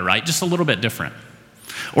govern by, right? Just a little bit different.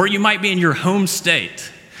 Or you might be in your home state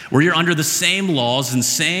where you're under the same laws and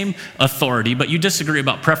same authority, but you disagree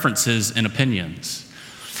about preferences and opinions.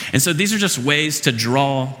 And so these are just ways to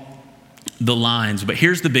draw the lines. But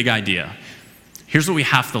here's the big idea. Here's what we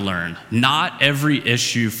have to learn. Not every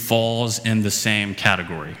issue falls in the same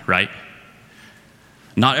category, right?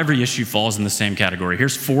 Not every issue falls in the same category.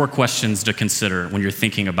 Here's 4 questions to consider when you're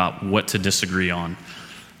thinking about what to disagree on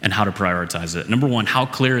and how to prioritize it. Number 1, how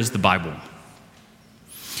clear is the Bible?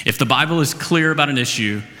 If the Bible is clear about an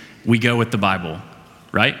issue, we go with the Bible.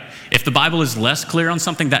 right? If the Bible is less clear on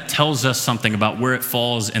something, that tells us something about where it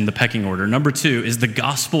falls in the pecking order. Number 2, is the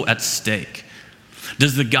gospel at stake?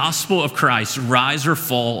 Does the gospel of Christ rise or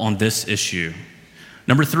fall on this issue?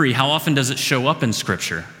 Number 3, how often does it show up in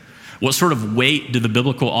Scripture? What sort of weight do the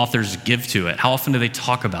biblical authors give to it? How often do they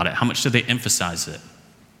talk about it? How much do they emphasize it?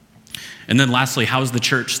 And then lastly, how has the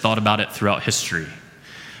church thought about it throughout history?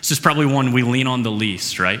 This is probably one we lean on the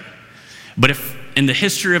least, right? But if in the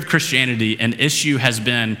history of Christianity an issue has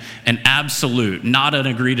been an absolute, not an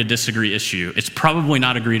agree to disagree issue, it's probably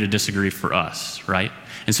not agree to disagree for us, right?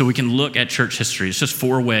 And so we can look at church history. It's just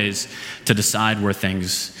 4 ways to decide where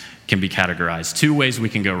things can be categorized. 2 ways we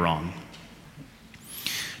can go wrong.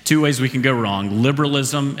 2 ways we can go wrong: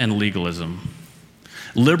 liberalism and legalism.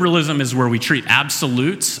 Liberalism is where we treat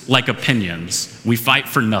absolutes like opinions. We fight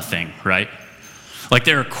for nothing, right? Like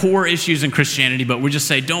there are core issues in Christianity, but we just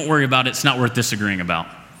say, don't worry about it, it's not worth disagreeing about.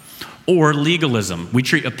 Or legalism, we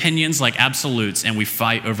treat opinions like absolutes and we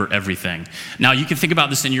fight over everything. Now you can think about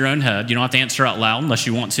this in your own head. You don't have to answer out loud unless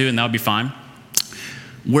you want to, and that would be fine.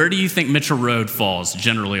 Where do you think Mitchell Road falls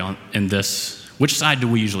generally in this? Which side do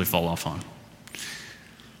we usually fall off on?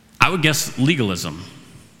 I would guess legalism.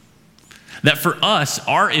 That for us,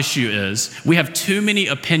 our issue is we have too many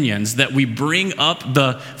opinions that we bring up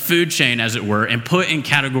the food chain, as it were, and put in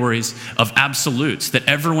categories of absolutes that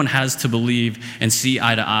everyone has to believe and see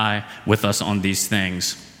eye to eye with us on these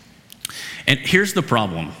things. And here's the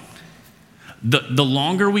problem. The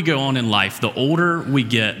longer we go on in life, the older we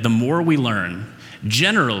get, the more we learn.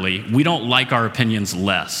 Generally, we don't like our opinions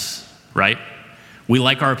less, right? We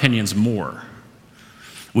like our opinions more.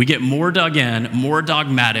 We get more dug in, more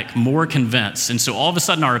dogmatic, more convinced. And so all of a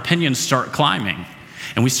sudden our opinions start climbing.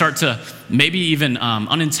 And we start to maybe even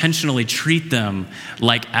unintentionally treat them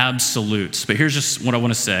like absolutes. But here's just what I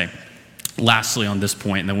want to say lastly on this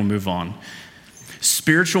point, and then we'll move on.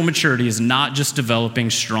 Spiritual maturity is not just developing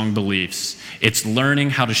strong beliefs. It's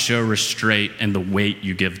learning how to show restraint in the weight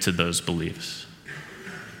you give to those beliefs.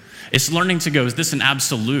 It's learning to go, is this an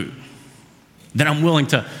absolute that I'm willing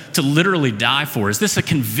to literally die for? Is this a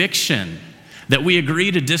conviction that we agree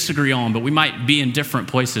to disagree on, but we might be in different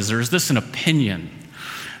places? Or is this an opinion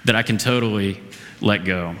that I can totally let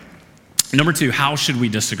go? Number 2, how should we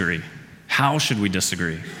disagree? How should we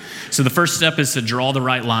disagree? So the first step is to draw the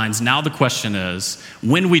right lines. Now the question is,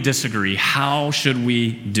 when we disagree, how should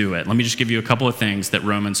we do it? Let me just give you a couple of things that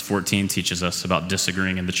Romans 14 teaches us about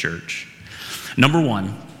disagreeing in the church. Number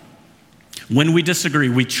 1, when we disagree,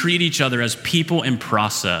 we treat each other as people in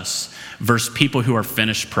process versus people who are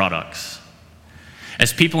finished products.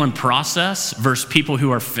 As people in process versus people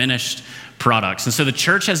who are finished products. And so the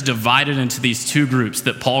church has divided into these 2 groups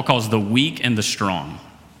that Paul calls the weak and the strong.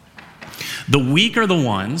 The weak are the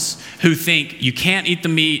ones who think you can't eat the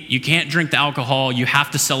meat, you can't drink the alcohol, you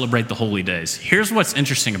have to celebrate the holy days. Here's what's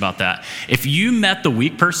interesting about that. If you met the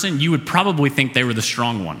weak person, you would probably think they were the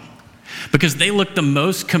strong one. Because they look the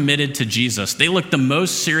most committed to Jesus. They look the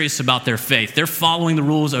most serious about their faith. They're following the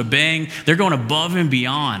rules, obeying. They're going above and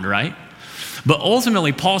beyond, right? But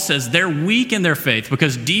ultimately, Paul says they're weak in their faith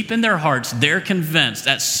because deep in their hearts, they're convinced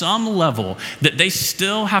at some level that they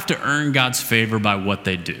still have to earn God's favor by what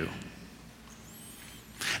they do.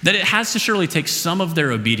 That it has to surely take some of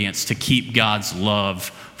their obedience to keep God's love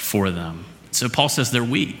for them. So Paul says they're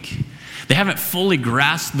weak. They haven't fully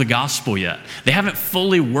grasped the gospel yet. They haven't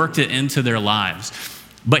fully worked it into their lives.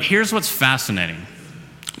 But here's what's fascinating.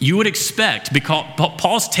 You would expect, because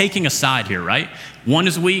Paul's taking a side here, right? One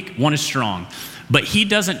is weak, one is strong. But he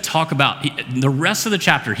doesn't talk about, the rest of the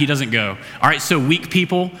chapter, he doesn't go, all right, so weak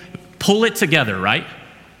people, pull it together, right?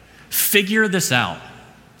 Figure this out.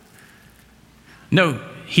 No,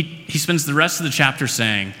 he spends the rest of the chapter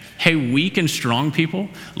saying, hey, weak and strong people,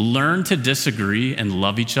 learn to disagree and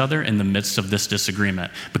love each other in the midst of this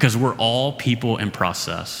disagreement, because we're all people in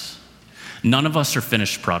process. None of us are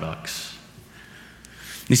finished products.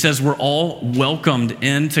 He says we're all welcomed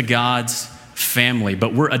into God's family,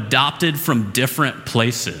 but we're adopted from different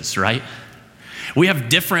places, right? We have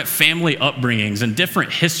different family upbringings and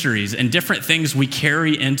different histories and different things we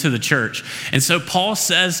carry into the church. And so Paul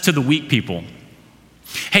says to the weak people,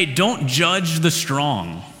 hey, don't judge the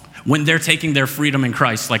strong when they're taking their freedom in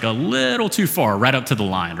Christ like a little too far, right up to the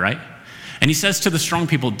line, right? And he says to the strong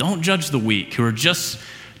people, don't judge the weak who are just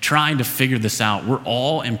trying to figure this out. We're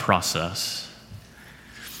all in process.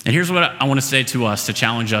 And here's what I want to say to us to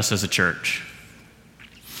challenge us as a church.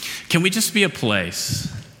 Can we just be a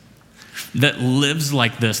place that lives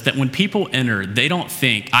like this, that when people enter, they don't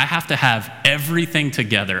think, I have to have everything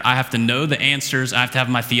together. I have to know the answers. I have to have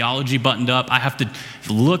my theology buttoned up. I have to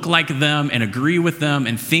look like them and agree with them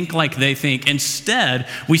and think like they think. Instead,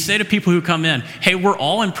 we say to people who come in, hey, we're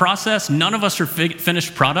all in process. None of us are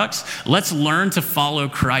finished products. Let's learn to follow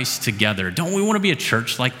Christ together. Don't we want to be a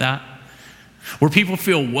church like that? Where people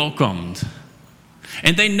feel welcomed.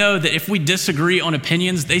 And they know that if we disagree on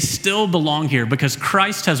opinions, they still belong here because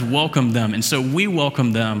Christ has welcomed them. And so we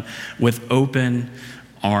welcome them with open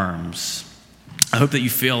arms. I hope that you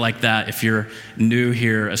feel like that if you're new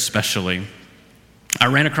here especially. I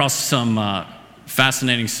ran across some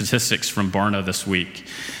fascinating statistics from Barna this week.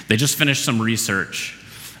 They just finished some research.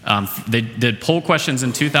 They did poll questions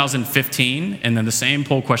in 2015 and then the same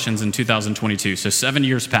poll questions in 2022. So 7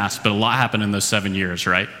 years passed, but a lot happened in those 7 years,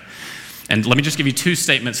 right? And let me just give you two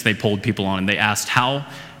statements they polled people on. And they asked, how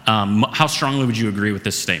strongly would you agree with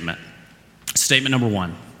this statement? Statement number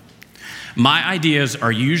one, my ideas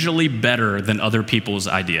are usually better than other people's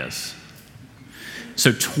ideas.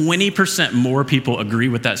 So 20% more people agree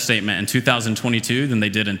with that statement in 2022 than they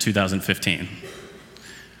did in 2015.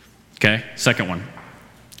 Okay, second one.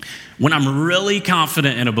 When I'm really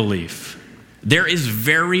confident in a belief, there is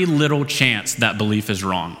very little chance that belief is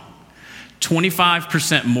wrong.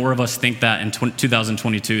 25% more of us think that in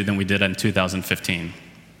 2022 than we did in 2015.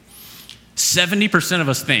 70% of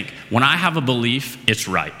us think, when I have a belief, it's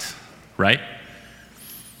right? I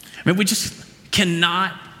mean, we just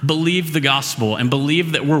cannot believe the gospel and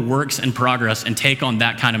believe that we're works in progress and take on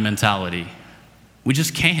that kind of mentality. We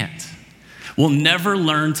just can't. We'll never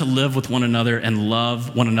learn to live with one another and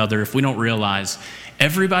love one another if we don't realize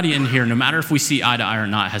everybody in here, no matter if we see eye to eye or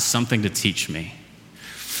not, has something to teach me.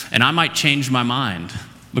 And I might change my mind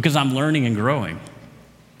because I'm learning and growing.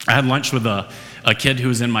 I had lunch with a kid who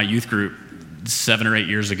was in my youth group 7 or 8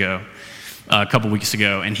 years ago, a couple weeks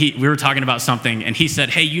ago, and we were talking about something, and he said,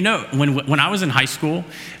 hey, you know, when I was in high school,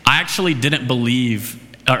 I actually didn't believe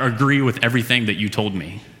or agree with everything that you told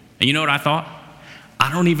me. And you know what I thought?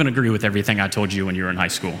 I don't even agree with everything I told you when you were in high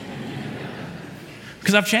school.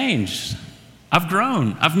 Because I've changed. I've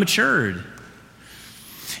grown. I've matured.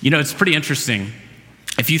 You know, it's pretty interesting.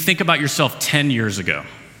 If you think about yourself 10 years ago,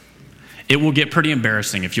 it will get pretty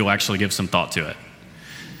embarrassing if you'll actually give some thought to it.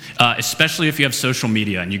 Especially if you have social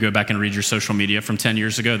media and you go back and read your social media from 10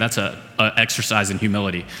 years ago, that's an exercise in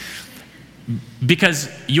humility. Because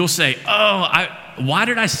you'll say, why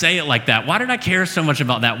did I say it like that? Why did I care so much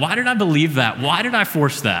about that? Why did I believe that? Why did I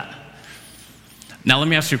force that? Now let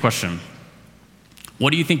me ask you a question.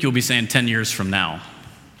 What do you think you'll be saying 10 years from now?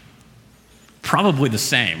 Probably the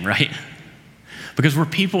same, right? Because we're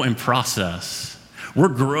people in process. We're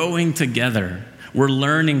growing together. We're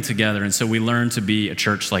learning together, and so we learn to be a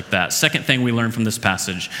church like that. Second thing we learn from this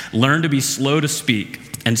passage, learn to be slow to speak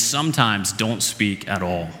and sometimes don't speak at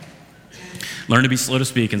all. Learn to be slow to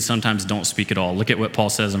speak and sometimes don't speak at all. Look at what Paul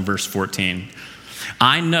says in verse 14.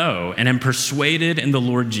 I know and am persuaded in the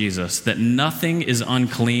Lord Jesus that nothing is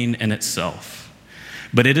unclean in itself,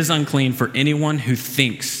 but it is unclean for anyone who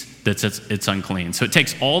thinks that it's unclean. So it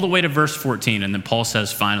takes all the way to verse 14, and then Paul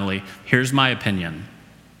says finally, here's my opinion.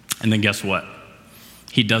 And then guess what?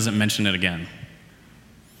 He doesn't mention it again.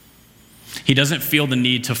 He doesn't feel the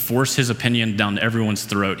need to force his opinion down everyone's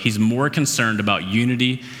throat. He's more concerned about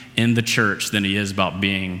unity in the church than he is about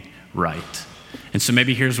being right. And so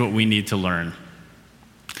maybe here's what we need to learn.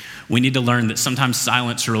 We need to learn that sometimes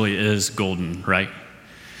silence really is golden, right?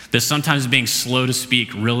 That sometimes being slow to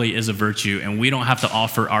speak really is a virtue, and we don't have to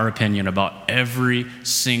offer our opinion about every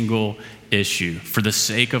single issue for the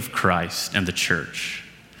sake of Christ and the church.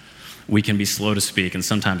 We can be slow to speak and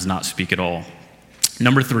sometimes not speak at all.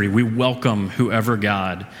 Number 3, we welcome whoever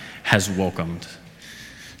God has welcomed.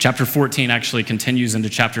 Chapter 14 actually continues into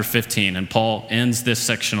chapter 15, and Paul ends this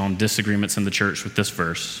section on disagreements in the church with this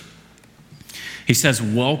verse. He says,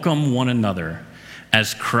 welcome one another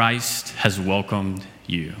as Christ has welcomed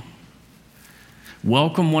you.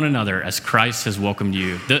 Welcome one another as Christ has welcomed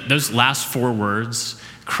you. Those last 4 words,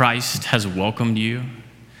 Christ has welcomed you,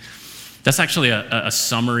 that's actually a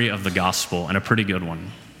summary of the gospel, and a pretty good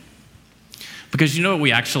one. Because you know what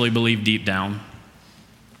we actually believe deep down?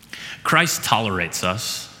 Christ tolerates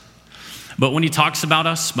us, but when he talks about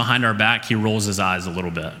us behind our back, he rolls his eyes a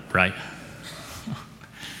little bit, right?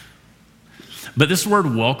 But this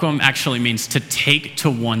word welcome actually means to take to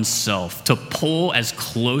oneself, to pull as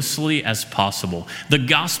closely as possible. The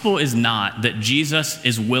gospel is not that Jesus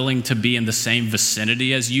is willing to be in the same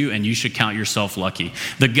vicinity as you and you should count yourself lucky.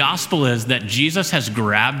 The gospel is that Jesus has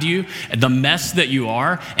grabbed you, the mess that you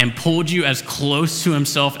are, and pulled you as close to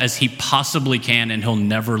himself as he possibly can, and he'll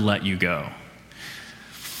never let you go.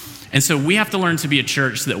 And so we have to learn to be a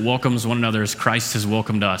church that welcomes one another as Christ has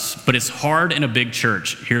welcomed us. But it's hard in a big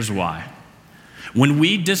church. Here's why. When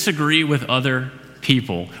we disagree with other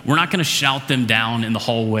people, we're not going to shout them down in the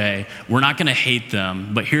hallway. We're not going to hate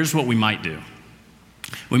them. But here's what we might do.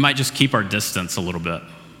 We might just keep our distance a little bit.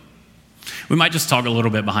 We might just talk a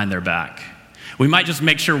little bit behind their back. We might just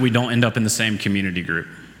make sure we don't end up in the same community group.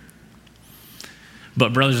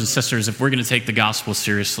 But brothers and sisters, if we're going to take the gospel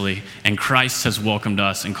seriously, and Christ has welcomed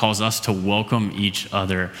us and calls us to welcome each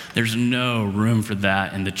other, there's no room for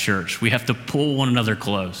that in the church. We have to pull one another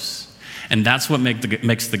close. And that's what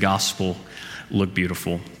makes the gospel look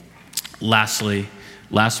beautiful. Lastly,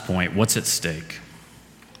 last point, what's at stake?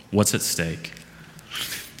 What's at stake?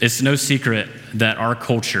 It's no secret that our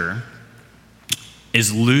culture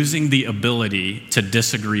is losing the ability to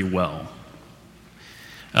disagree well.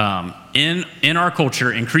 In our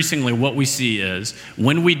culture, increasingly what we see is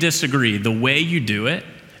when we disagree, the way you do it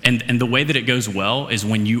and the way that it goes well is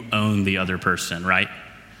when you own the other person, right?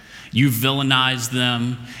 You villainize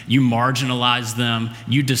them, you marginalize them,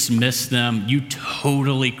 you dismiss them, you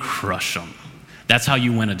totally crush them. That's how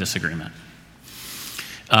you win a disagreement.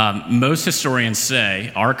 Most historians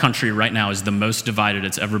say our country right now is the most divided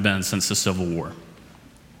it's ever been since the Civil War.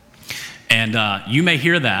 And you may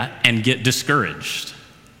hear that and get discouraged.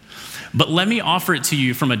 But let me offer it to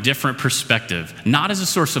you from a different perspective, not as a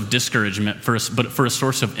source of discouragement, but for a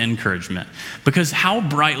source of encouragement. Because how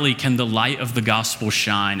brightly can the light of the gospel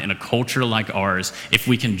shine in a culture like ours if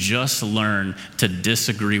we can just learn to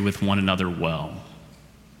disagree with one another well?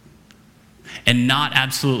 And not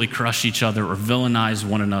absolutely crush each other or villainize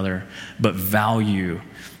one another, but value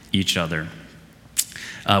each other.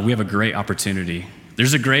 We have a great opportunity.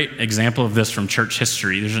 There's a great example of this from church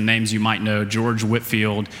history. There's names you might know. George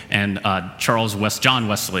Whitefield and John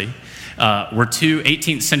Wesley were two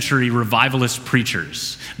 18th century revivalist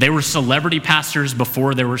preachers. They were celebrity pastors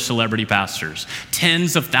before there were celebrity pastors.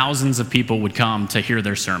 Tens of thousands of people would come to hear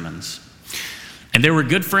their sermons. And they were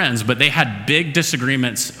good friends, but they had big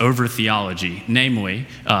disagreements over theology, namely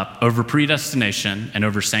over predestination and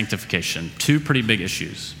over sanctification, two pretty big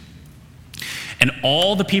issues. And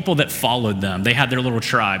all the people that followed them, they had their little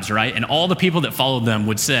tribes, right? And all the people that followed them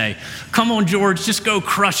would say, come on, George, just go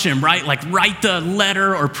crush him, right? Like write the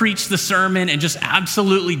letter or preach the sermon and just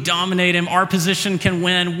absolutely dominate him. Our position can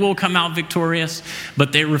win. We'll come out victorious.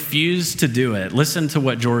 But they refused to do it. Listen to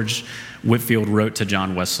what George Whitefield wrote to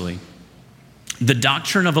John Wesley. The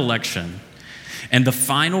doctrine of election and the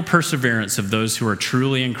final perseverance of those who are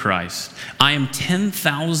truly in Christ, I am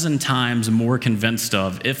 10,000 times more convinced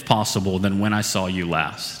of, if possible, than when I saw you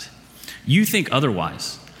last. You think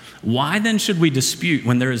otherwise. Why then should we dispute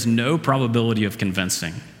when there is no probability of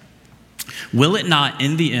convincing? Will it not,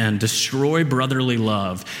 in the end, destroy brotherly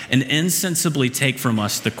love and insensibly take from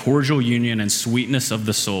us the cordial union and sweetness of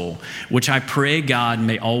the soul, which I pray God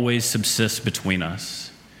may always subsist between us?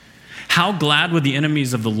 How glad would the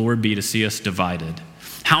enemies of the Lord be to see us divided?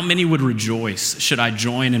 How many would rejoice should I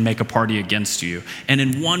join and make a party against you? And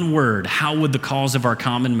in one word, how would the cause of our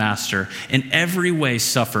common master in every way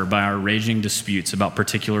suffer by our raging disputes about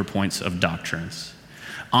particular points of doctrines?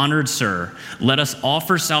 Honored sir, let us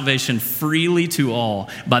offer salvation freely to all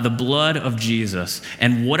by the blood of Jesus.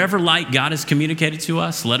 And whatever light God has communicated to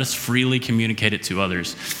us, let us freely communicate it to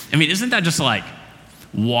others. I mean, isn't that just like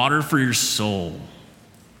water for your soul?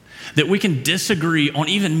 That we can disagree on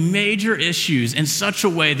even major issues in such a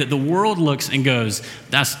way that the world looks and goes,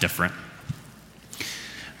 that's different.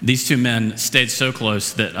 These two men stayed so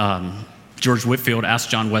close that George Whitefield asked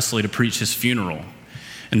John Wesley to preach his funeral.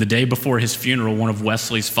 And the day before his funeral, one of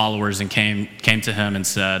Wesley's followers came to him and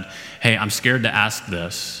said, hey, I'm scared to ask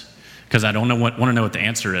this because I want to know what the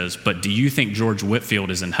answer is, but do you think George Whitefield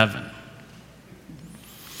is in heaven?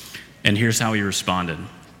 And here's how he responded.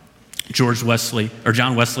 John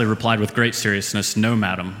Wesley replied with great seriousness, no,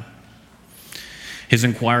 madam. His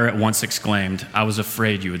inquirer at once exclaimed, I was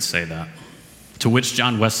afraid you would say that. To which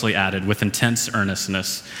John Wesley added with intense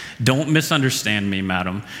earnestness, don't misunderstand me,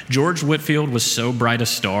 madam. George Whitefield was so bright a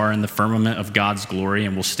star in the firmament of God's glory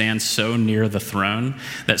and will stand so near the throne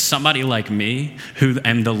that somebody like me, who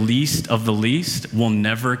am the least of the least, will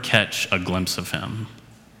never catch a glimpse of him.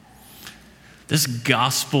 This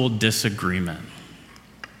gospel disagreement.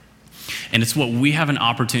 And it's what we have an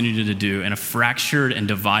opportunity to do in a fractured and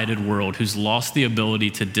divided world who's lost the ability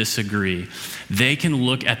to disagree. They can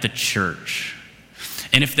look at the church.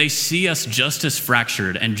 And if they see us just as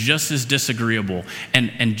fractured and just as disagreeable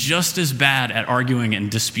and just as bad at arguing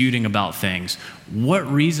and disputing about things, what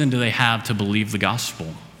reason do they have to believe the gospel?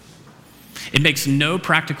 It makes no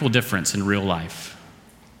practical difference in real life.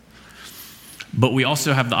 But we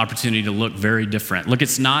also have the opportunity to look very different. Look,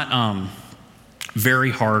 it's not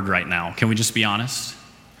very hard right now. Can we just be honest?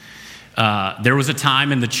 There was a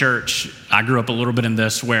time in the church, I grew up a little bit in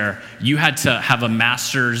this, where you had to have a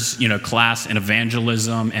master's, class in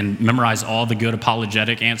evangelism and memorize all the good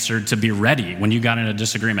apologetic answer to be ready when you got in a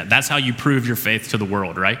disagreement. That's how you prove your faith to the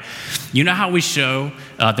world, right? You know how we show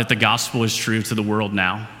that the gospel is true to the world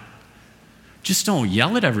now? Just don't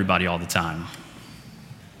yell at everybody all the time.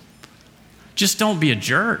 Just don't be a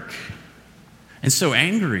jerk and so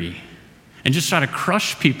angry and just try to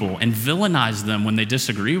crush people and villainize them when they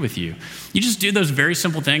disagree with you. You just do those very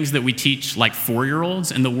simple things that we teach like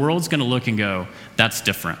 4-year-olds, and the world's gonna look and go, that's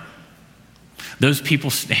different. Those people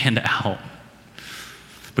stand out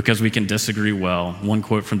because we can disagree well. One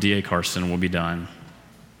quote from D.A. Carson, will be done.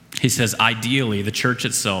 He says, ideally, the church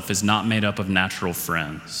itself is not made up of natural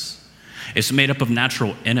friends. It's made up of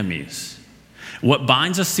natural enemies. What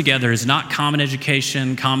binds us together is not common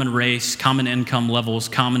education, common race, common income levels,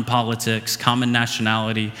 common politics, common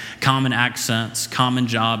nationality, common accents, common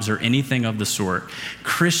jobs, or anything of the sort.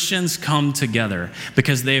 Christians come together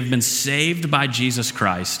because they have been saved by Jesus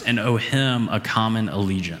Christ and owe him a common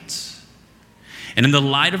allegiance. And in the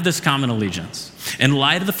light of this common allegiance, in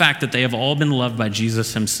light of the fact that they have all been loved by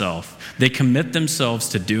Jesus himself, they commit themselves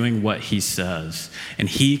to doing what he says, and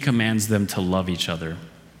he commands them to love each other.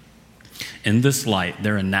 In this light,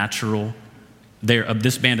 they're of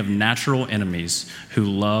this band of natural enemies who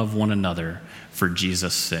love one another for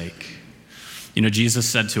Jesus' sake. Jesus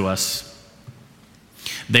said to us,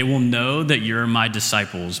 they will know that you're my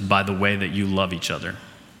disciples by the way that you love each other.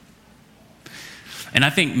 And I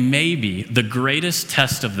think maybe the greatest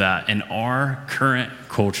test of that in our current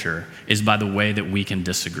culture is by the way that we can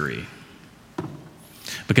disagree.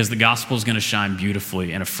 Because the gospel is going to shine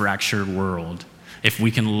beautifully in a fractured world if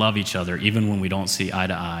we can love each other, even when we don't see eye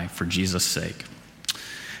to eye, for Jesus' sake.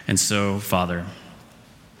 And so, Father,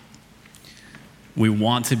 we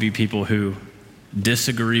want to be people who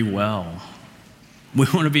disagree well. We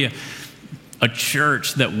want to be a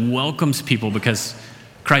church that welcomes people because,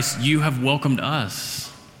 Christ, you have welcomed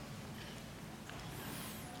us.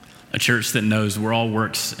 A church that knows we're all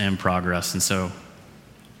works in progress, and so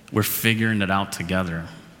we're figuring it out together.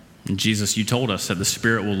 And Jesus, you told us that the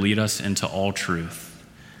Spirit will lead us into all truth.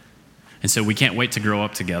 And so we can't wait to grow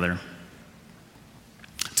up together,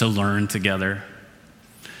 to learn together,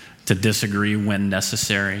 to disagree when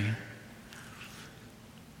necessary,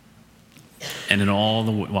 and in all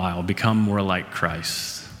the while become more like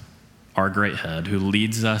Christ, our great head, who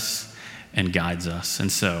leads us and guides us.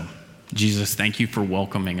 And so, Jesus, thank you for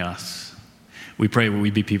welcoming us. We pray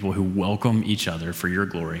we be people who welcome each other for your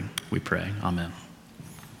glory. We pray. Amen.